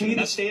you going to flee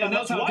the state on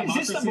those? Why is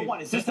this number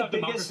one? Is this the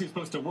biggest? Democracy is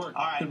supposed to work.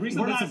 All right. The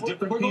reason this is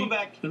different. We're going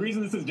back. The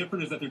reason this is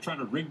different is that they're trying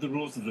to rig the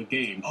rules of the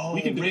game. Oh,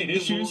 we can debate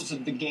issues. The rules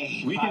of the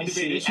game. We can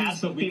debate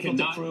issues, but we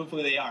cannot prove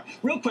who they are.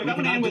 Real quick, I'm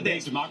going to end with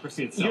this.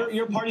 Democracy itself.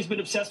 Your party's been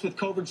obsessed with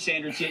COVID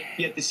standards,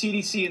 yet the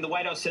CDC and the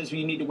White House says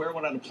you need to wear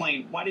one on a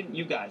plane. Why didn't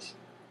you guys?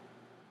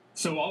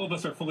 So all of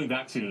us are fully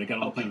vaccinated. They got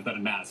on the plane without a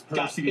mask.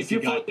 If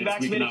you're fully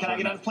vaccinated, can I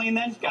get on a plane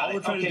then? All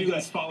we're trying to do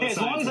is follow as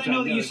long as I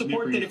know that you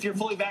support that if you're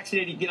fully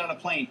vaccinated, you get on a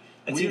plane.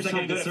 That seems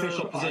like a good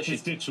official position. Our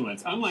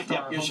constituents, unlike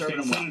our home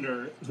state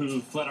senator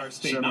who fled our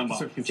state, not to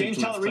serve James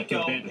constituents.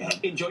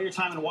 Tallarico, enjoy your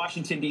time in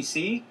Washington,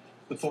 D.C.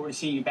 Look forward to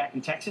seeing you back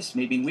in Texas,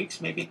 maybe in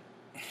weeks, maybe.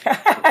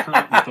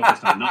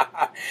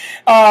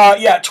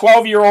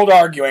 12-year-old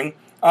arguing.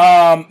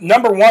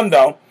 Number one,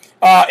 though,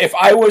 if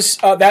I was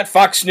that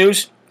Fox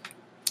News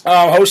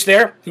host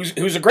there,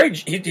 who's a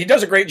great, he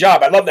does a great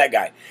job. I love that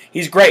guy.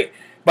 He's great.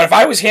 But if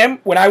I was him,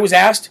 when I was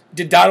asked,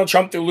 did Donald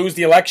Trump lose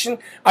the election,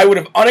 I would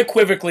have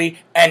unequivocally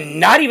and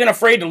not even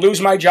afraid to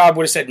lose my job,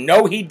 would have said,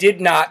 no, he did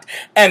not,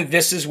 and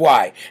this is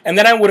why. And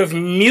then I would have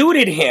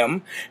muted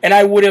him, and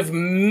I would have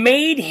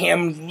made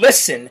him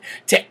listen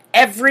to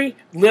every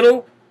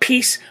little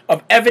piece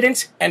of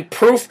evidence and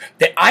proof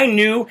that I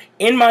knew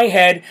in my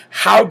head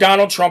how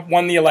Donald Trump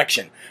won the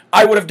election.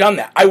 I would have done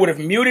that. I would have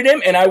muted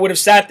him, and I would have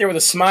sat there with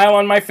a smile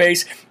on my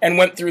face and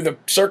went through the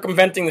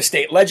circumventing the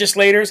state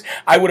legislators.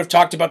 I would have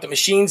talked about the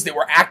machines that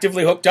were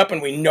actively hooked up,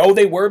 and we know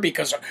they were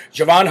because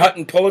Javon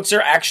Hutton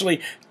Pulitzer actually,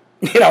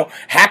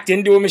 hacked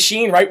into a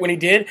machine right when he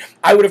did.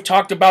 I would have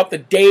talked about the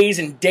days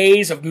and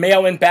days of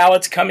mail-in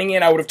ballots coming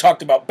in. I would have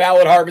talked about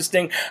ballot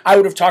harvesting. I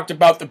would have talked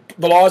about the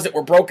laws that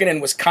were broken in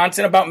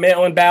Wisconsin about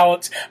mail-in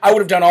ballots. I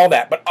would have done all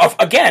that. But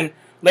again,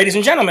 ladies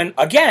and gentlemen,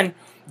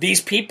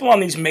 these people on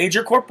these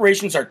major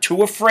corporations are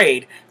too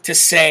afraid to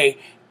say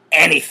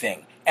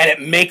anything. And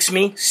it makes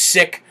me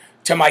sick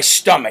to my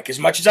stomach. As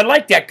much as I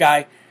like that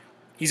guy,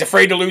 he's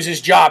afraid to lose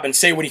his job and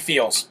say what he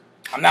feels.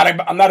 I'm not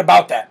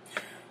about that.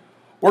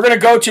 We're going to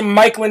go to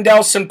Mike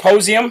Lindell's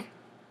symposium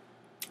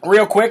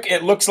real quick.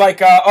 It looks like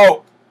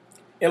the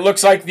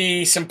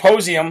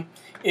symposium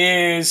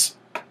is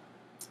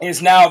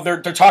now they're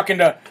talking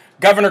to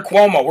Governor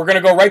Cuomo. We're going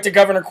to go right to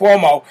Governor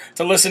Cuomo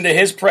to listen to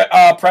his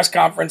press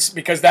conference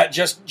because that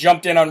just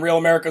jumped in on Real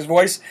America's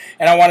Voice,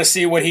 and I want to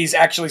see what he's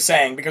actually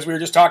saying because we were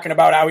just talking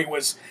about how he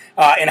was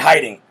in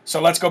hiding.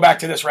 So let's go back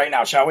to this right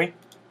now, shall we?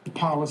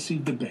 Policy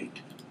debate.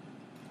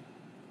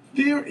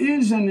 There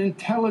is an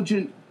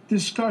intelligent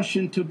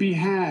discussion to be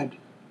had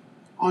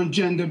on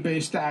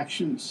gender-based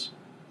actions,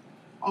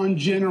 on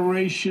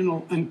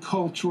generational and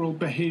cultural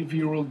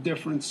behavioral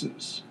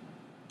differences,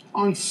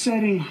 on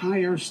setting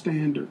higher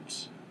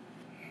standards,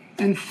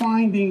 and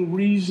finding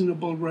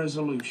reasonable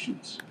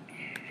resolutions.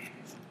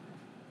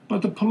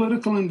 But the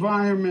political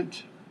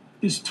environment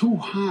is too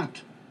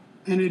hot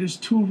and it is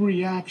too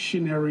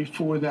reactionary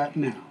for that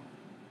now.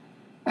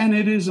 And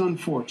it is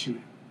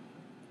unfortunate.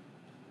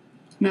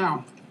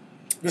 Now,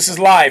 this is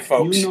live,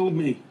 folks. You know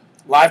me.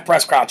 Live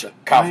press conference.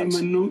 I am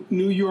a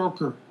New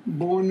Yorker,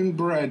 born and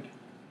bred.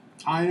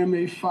 I am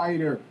a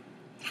fighter.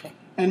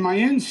 And my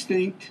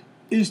instinct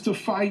is to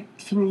fight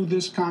through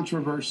this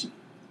controversy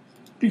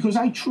because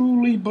I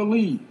truly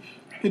believe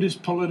it is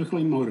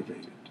politically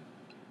motivated.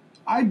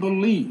 I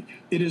believe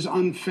it is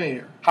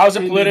unfair. How is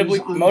it politically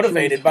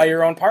motivated by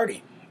your own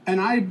party? And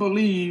I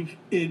believe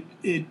it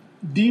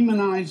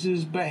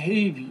demonizes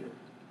behavior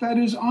that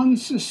is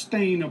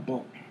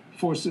unsustainable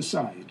for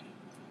society.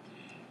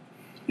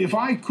 If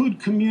I could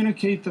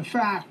communicate the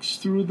facts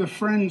through the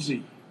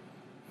frenzy,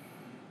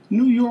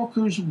 New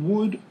Yorkers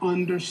would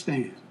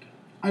understand.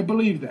 I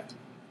believe that.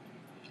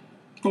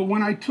 But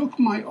when I took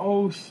my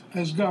oath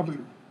as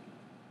governor,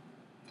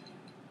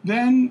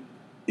 then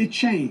it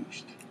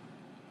changed.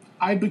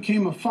 I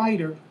became a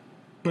fighter,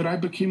 but I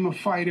became a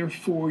fighter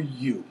for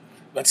you.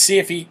 Let's see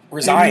if he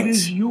resigns. And it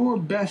is your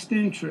best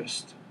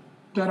interest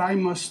that I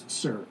must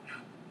serve.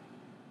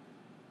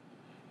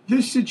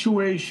 This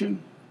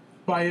situation,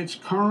 by its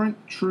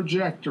current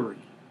trajectory,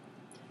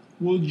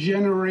 will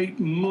generate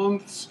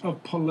months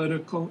of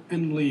political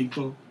and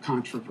legal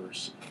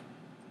controversy.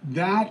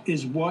 That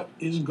is what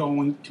is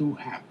going to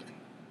happen.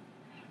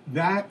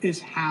 That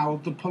is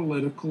how the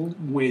political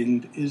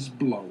wind is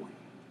blowing.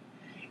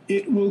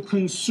 It will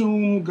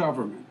consume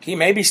government. He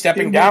may be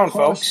stepping down, folks. It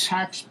will cost folks.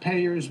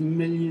 taxpayers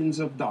millions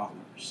of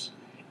dollars.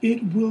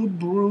 It will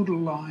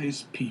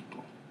brutalize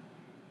people.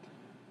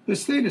 The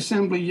State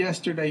Assembly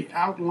yesterday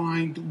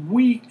outlined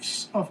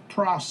weeks of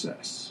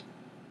process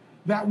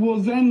that will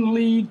then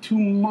lead to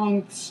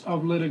months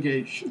of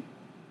litigation.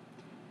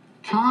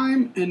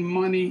 Time and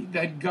money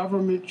that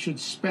government should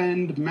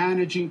spend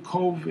managing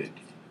COVID,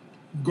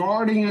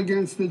 guarding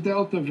against the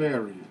Delta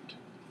variant,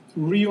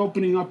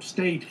 reopening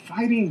upstate,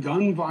 fighting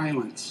gun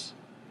violence,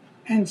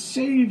 and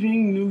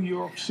saving New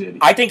York City.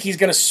 I think he's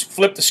going to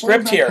flip the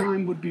script here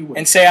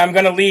and say, I'm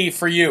going to leave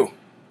for you.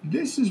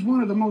 This is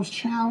one of the most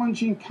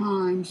challenging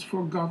times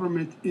for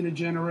government in a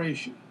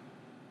generation.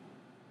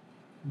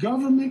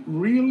 Government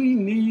really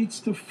needs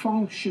to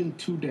function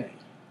today.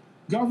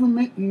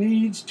 Government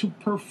needs to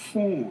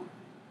perform.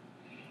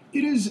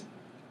 It is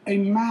a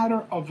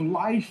matter of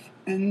life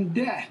and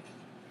death,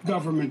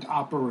 government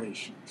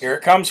operations. Here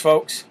it comes,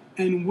 folks.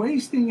 And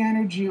wasting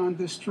energy on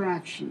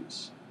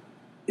distractions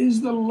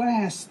is the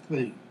last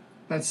thing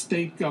that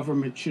state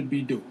government should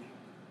be doing.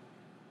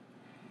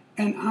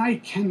 And I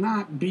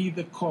cannot be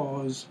the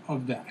cause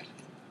of that.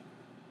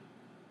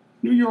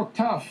 New York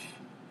tough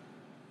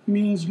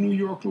means New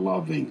York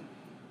loving.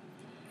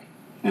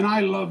 And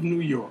I love New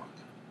York.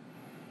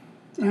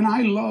 And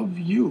I love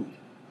you.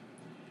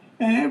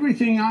 And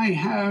everything I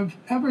have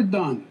ever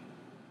done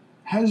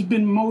has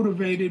been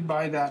motivated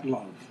by that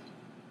love.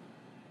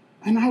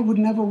 And I would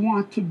never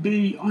want to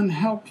be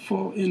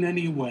unhelpful in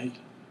any way.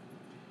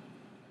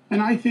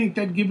 And I think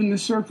that given the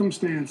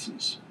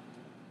circumstances,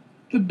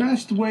 the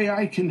best way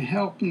I can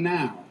help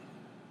now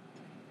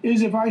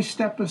is if I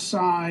step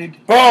aside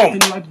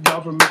and let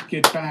government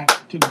get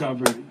back to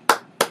governing.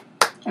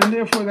 And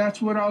therefore,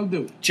 that's what I'll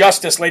do.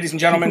 Justice, ladies and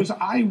gentlemen. Because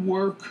I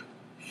work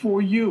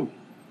for you.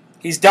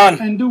 He's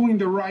done. And doing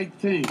the right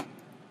thing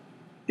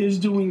is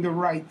doing the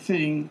right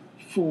thing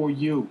for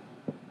you.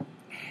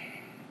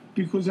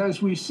 Because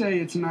as we say,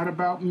 it's not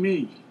about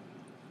me.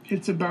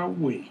 It's about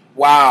we.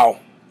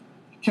 Wow.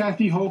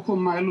 Kathy Hochul,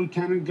 my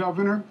lieutenant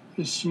governor,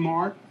 is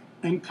smart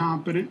and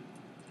competent.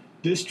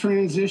 This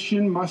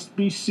transition must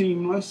be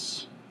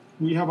seamless.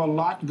 We have a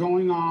lot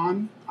going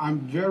on. I'm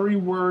very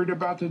worried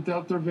about the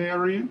Delta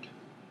variant,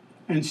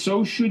 and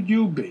so should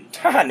you be.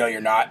 No,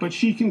 you're not. But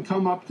she can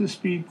come up to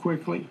speed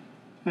quickly,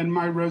 and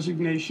my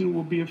resignation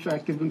will be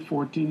effective in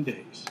 14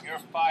 days. You're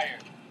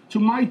fired. To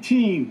my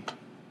team,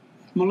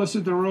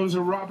 Melissa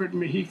DeRosa, Robert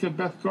Mejica,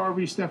 Beth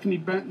Garvey, Stephanie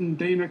Benton,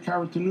 Dana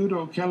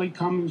Caratanudo, Kelly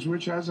Cummings,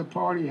 Rich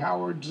Azzapardi,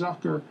 Howard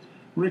Zucker,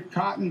 Rick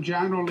Cotton,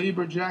 Jan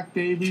Lieber, Jack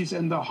Davies,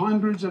 and the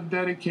hundreds of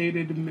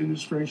dedicated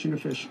administration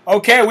officials.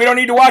 Okay, we don't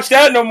need to watch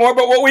that no more,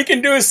 but what we can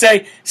do is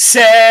say,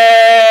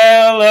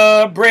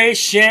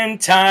 celebration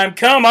time.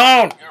 Come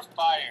on. You're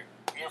fired.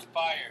 You're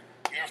fired.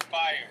 You're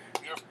fired.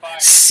 You're fired.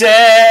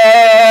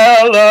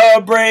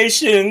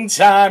 Celebration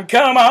time.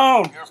 Come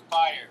on. You're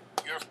fired.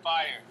 You're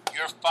fired.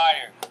 You're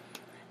fired.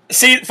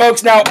 See,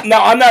 folks, now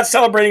I'm not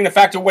celebrating the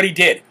fact of what he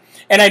did.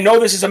 And I know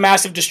this is a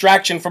massive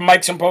distraction from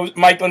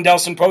Mike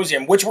Lindell's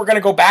symposium, which we're going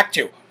to go back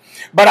to.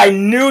 But I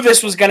knew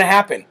this was going to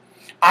happen.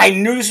 I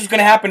knew this was going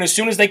to happen as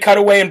soon as they cut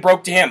away and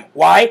broke to him.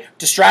 Why?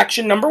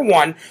 Distraction, number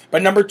one.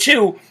 But number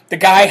two, the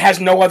guy has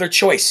no other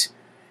choice.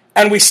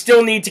 And we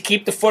still need to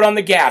keep the foot on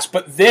the gas.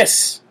 But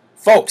this,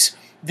 folks,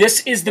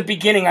 this is the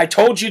beginning. I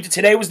told you that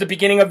today was the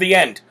beginning of the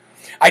end.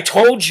 I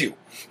told you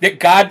that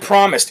God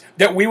promised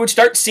that we would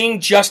start seeing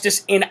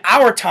justice in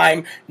our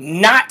time,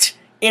 not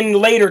in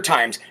later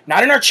times,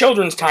 not in our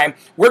children's time.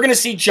 We're going to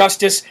see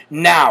justice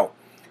now.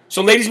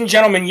 So, ladies and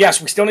gentlemen, yes,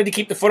 we still need to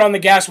keep the foot on the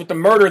gas with the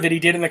murder that he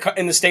did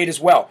in the state as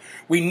well.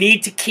 We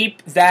need to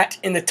keep that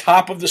in the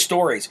top of the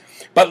stories.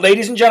 But,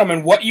 ladies and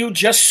gentlemen, what you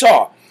just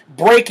saw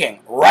breaking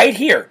right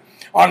here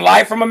on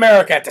Live from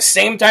America at the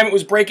same time it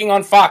was breaking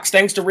on Fox,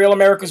 thanks to Real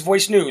America's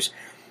Voice News,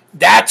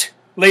 that,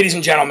 ladies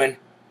and gentlemen,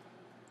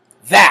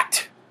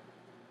 that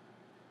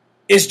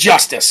is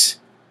justice.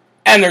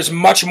 And there's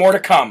much more to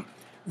come.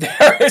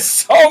 There is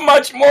so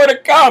much more to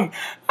come.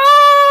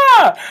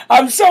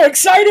 I'm so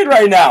excited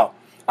right now.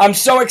 I'm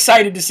so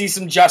excited to see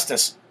some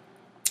justice.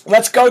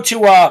 Let's go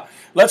to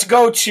let's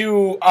go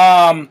to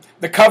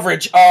the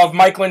coverage of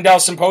Mike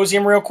Lindell's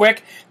symposium real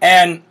quick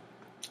and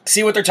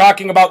see what they're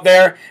talking about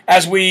there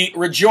as we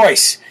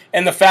rejoice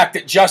in the fact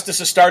that justice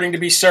is starting to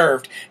be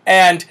served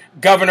and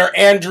Governor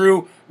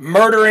Andrew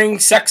murdering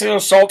sexual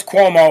assault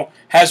Cuomo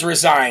has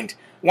resigned.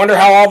 Wonder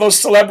how all those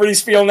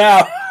celebrities feel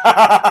now.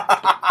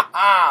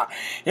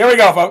 Here we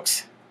go,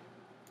 folks.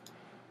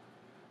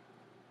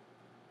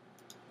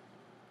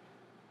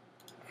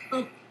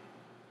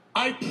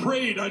 I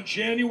prayed on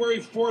January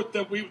 4th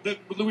that we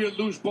would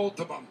lose both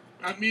of them.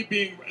 Me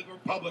being a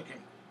Republican.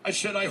 I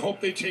said, I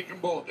hope they take them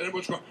both. And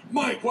everyone's going,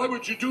 Mike, why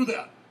would you do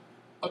that?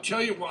 I'll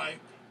tell you why.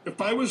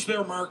 If I was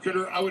their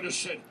marketer, I would have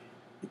said,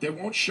 they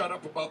won't shut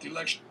up about the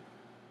election.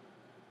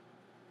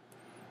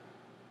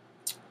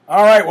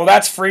 All right, well,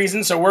 that's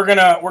freezing, so we're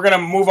gonna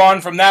move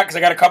on from that because I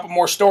got a couple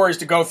more stories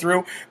to go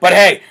through. But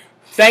hey,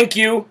 thank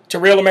you to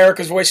Real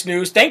America's Voice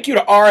News. Thank you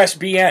to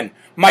RSBN,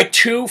 my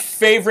two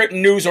favorite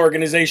news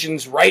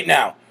organizations right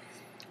now.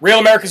 Real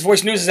America's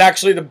Voice News is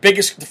actually the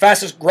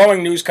fastest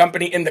growing news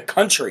company in the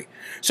country.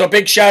 So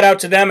big shout out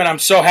to them, and I'm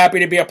so happy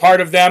to be a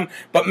part of them.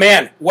 But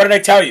man, what did I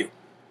tell you?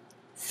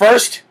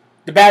 First,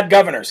 the bad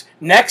governors.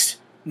 Next,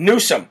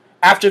 Newsom.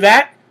 After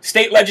that,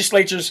 state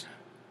legislatures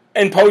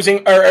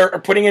imposing or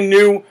putting in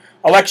new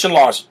election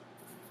laws.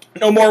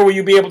 No more will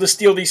you be able to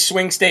steal these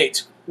swing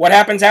states. What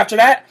happens after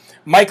that?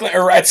 At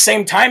the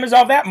same time as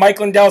all that, Mike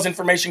Lindell's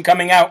information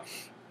coming out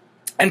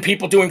and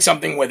people doing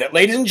something with it.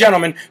 Ladies and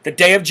gentlemen, the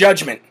day of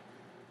judgment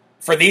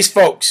for these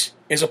folks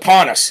is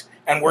upon us,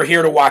 and we're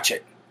here to watch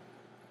it.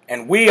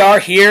 And we are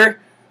here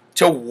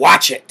to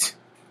watch it.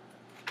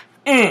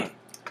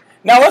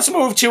 Now let's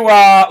move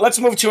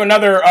to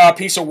another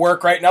piece of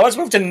work right now. Let's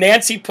move to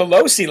Nancy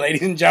Pelosi,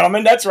 ladies and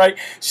gentlemen. That's right,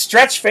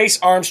 Stretchface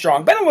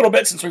Armstrong. Been a little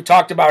bit since we've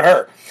talked about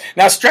her.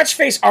 Now,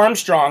 Stretchface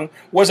Armstrong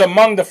was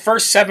among the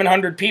first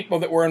 700 people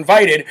that were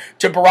invited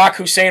to Barack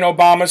Hussein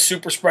Obama's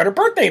super spreader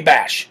birthday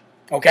bash.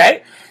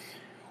 Okay?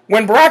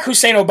 When Barack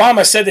Hussein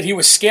Obama said that he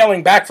was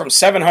scaling back from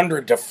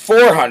 700 to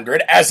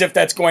 400, as if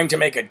that's going to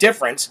make a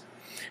difference,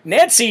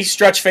 Nancy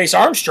Stretchface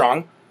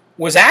Armstrong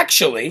was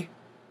actually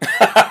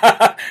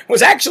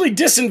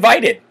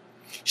disinvited.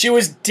 She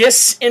was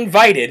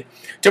disinvited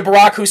to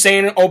Barack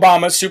Hussein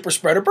Obama's super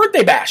spreader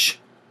birthday bash.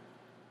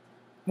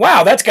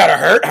 Wow, that's gotta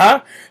hurt,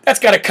 huh? That's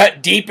gotta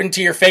cut deep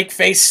into your fake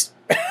face,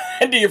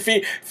 into your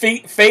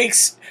fake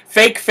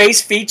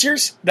face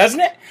features,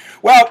 doesn't it?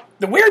 Well,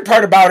 the weird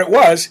part about it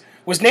was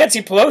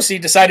Nancy Pelosi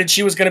decided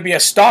she was going to be a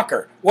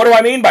stalker. What do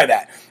I mean by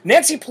that?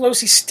 Nancy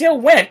Pelosi still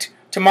went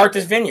to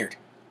Martha's Vineyard,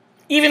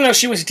 even though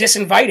she was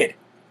disinvited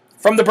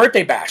from the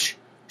birthday bash.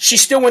 She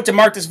still went to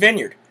Martha's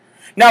Vineyard.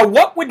 Now,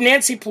 what would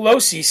Nancy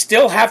Pelosi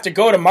still have to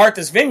go to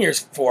Martha's Vineyard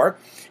for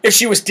if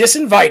she was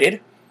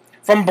disinvited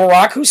from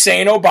Barack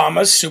Hussein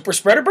Obama's super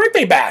spreader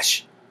birthday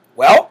bash?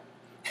 Well,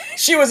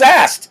 she was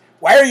asked,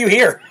 why are you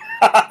here?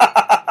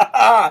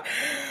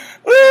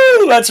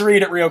 Woo, let's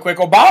read it real quick.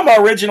 Obama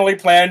originally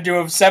planned to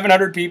have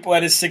 700 people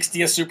at his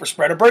 60th super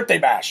spreader birthday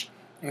bash,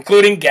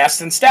 including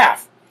guests and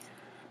staff.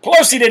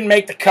 Pelosi didn't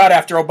make the cut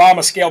after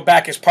Obama scaled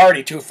back his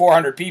party to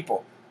 400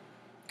 people.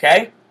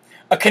 Okay?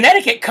 A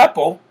Connecticut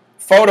couple,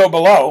 photo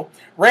below,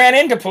 ran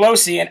into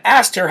Pelosi and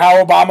asked her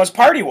how Obama's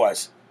party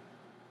was.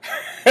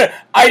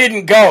 I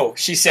didn't go,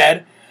 she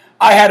said.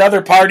 I had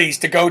other parties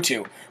to go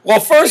to. Well,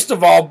 first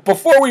of all,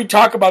 before we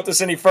talk about this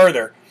any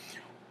further,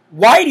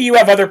 why do you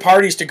have other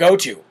parties to go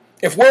to?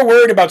 If we're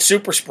worried about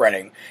super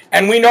spreading,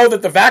 and we know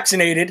that the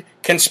vaccinated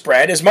can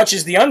spread as much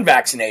as the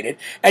unvaccinated,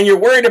 and you're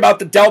worried about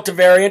the Delta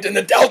variant and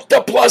the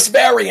Delta Plus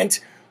variant,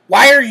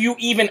 why are you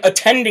even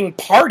attending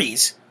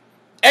parties?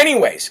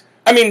 Anyways,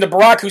 I mean, the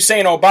Barack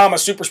Hussein Obama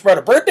super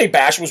spreader birthday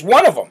bash was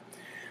one of them.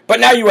 But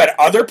now you had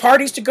other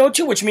parties to go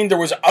to, which means there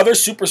was other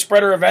super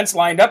spreader events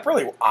lined up.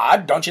 Really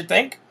odd, don't you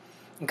think?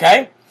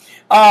 Okay?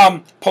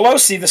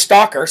 Pelosi, the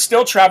stalker,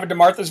 still traveled to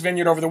Martha's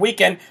Vineyard over the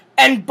weekend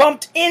and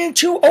bumped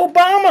into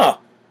Obama.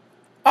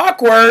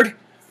 Awkward,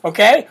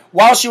 okay?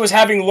 While she was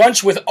having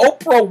lunch with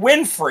Oprah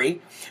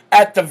Winfrey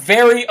at the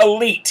very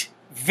elite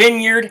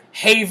Vineyard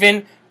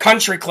Haven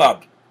Country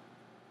Club.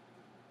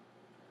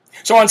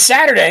 So on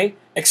Saturday,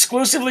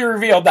 exclusively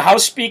revealed the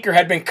House Speaker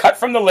had been cut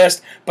from the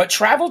list, but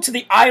traveled to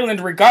the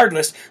island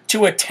regardless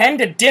to attend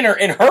a dinner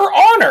in her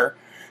honor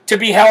to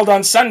be held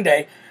on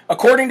Sunday.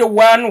 According to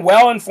one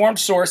well-informed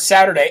source,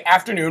 Saturday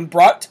afternoon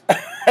brought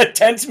a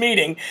tense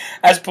meeting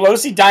as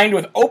Pelosi dined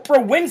with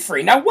Oprah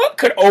Winfrey. Now, what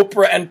could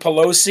Oprah and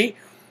Pelosi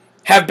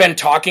have been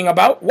talking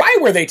about? Why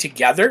were they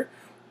together?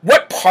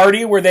 What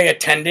party were they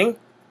attending?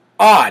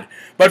 Odd,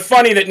 but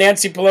funny that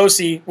Nancy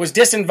Pelosi was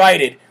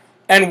disinvited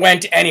and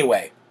went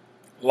anyway.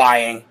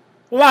 Lying.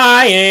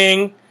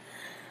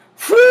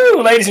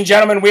 Whew, ladies and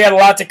gentlemen, we had a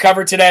lot to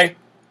cover today.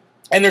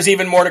 And there's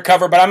even more to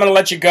cover, but I'm going to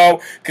let you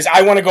go because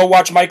I want to go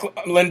watch Mike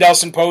Lindell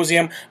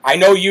Symposium. I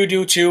know you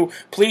do too.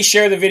 Please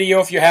share the video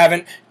if you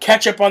haven't.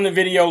 Catch up on the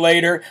video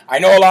later. I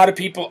know a lot of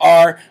people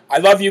are. I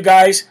love you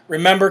guys.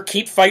 Remember,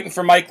 keep fighting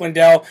for Mike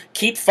Lindell.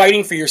 Keep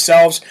fighting for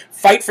yourselves.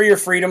 Fight for your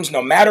freedoms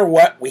no matter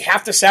what. We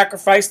have to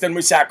sacrifice, then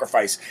we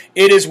sacrifice.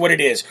 It is what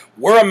it is.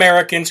 We're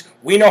Americans.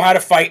 We know how to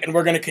fight, and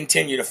we're going to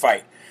continue to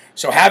fight.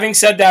 So having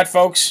said that,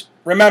 folks,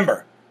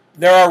 remember,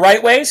 there are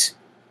right ways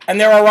and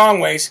there are wrong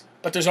ways,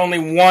 but there's only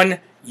one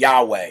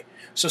Yahweh.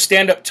 So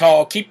stand up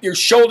tall, keep your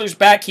shoulders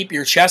back, keep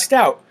your chest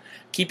out,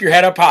 keep your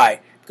head up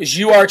high, because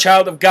you are a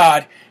child of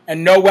God,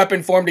 and no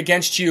weapon formed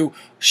against you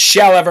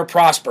shall ever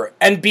prosper.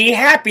 And be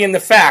happy in the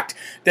fact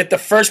that the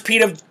first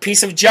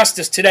piece of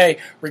justice today,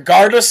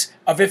 regardless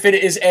of if it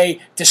is a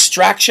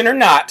distraction or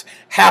not,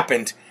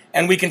 happened.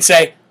 And we can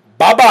say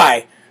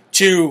bye-bye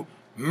to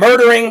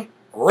murdering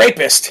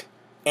rapist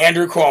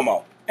Andrew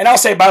Cuomo. And I'll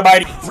say bye-bye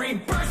to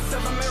Rebirth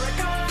of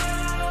America.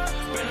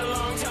 Been a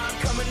long time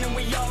coming, and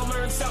we all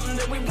learned something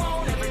that we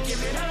won't ever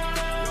give it up.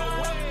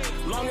 No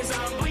way. Long as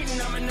I'm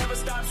bleeding, I'ma never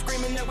stop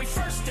screaming that we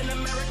first in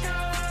America.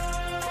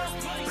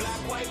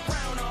 Black, white,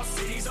 brown, all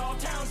cities, all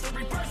towns, the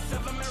rebirth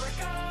of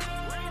America.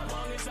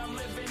 Long as I'm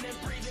living in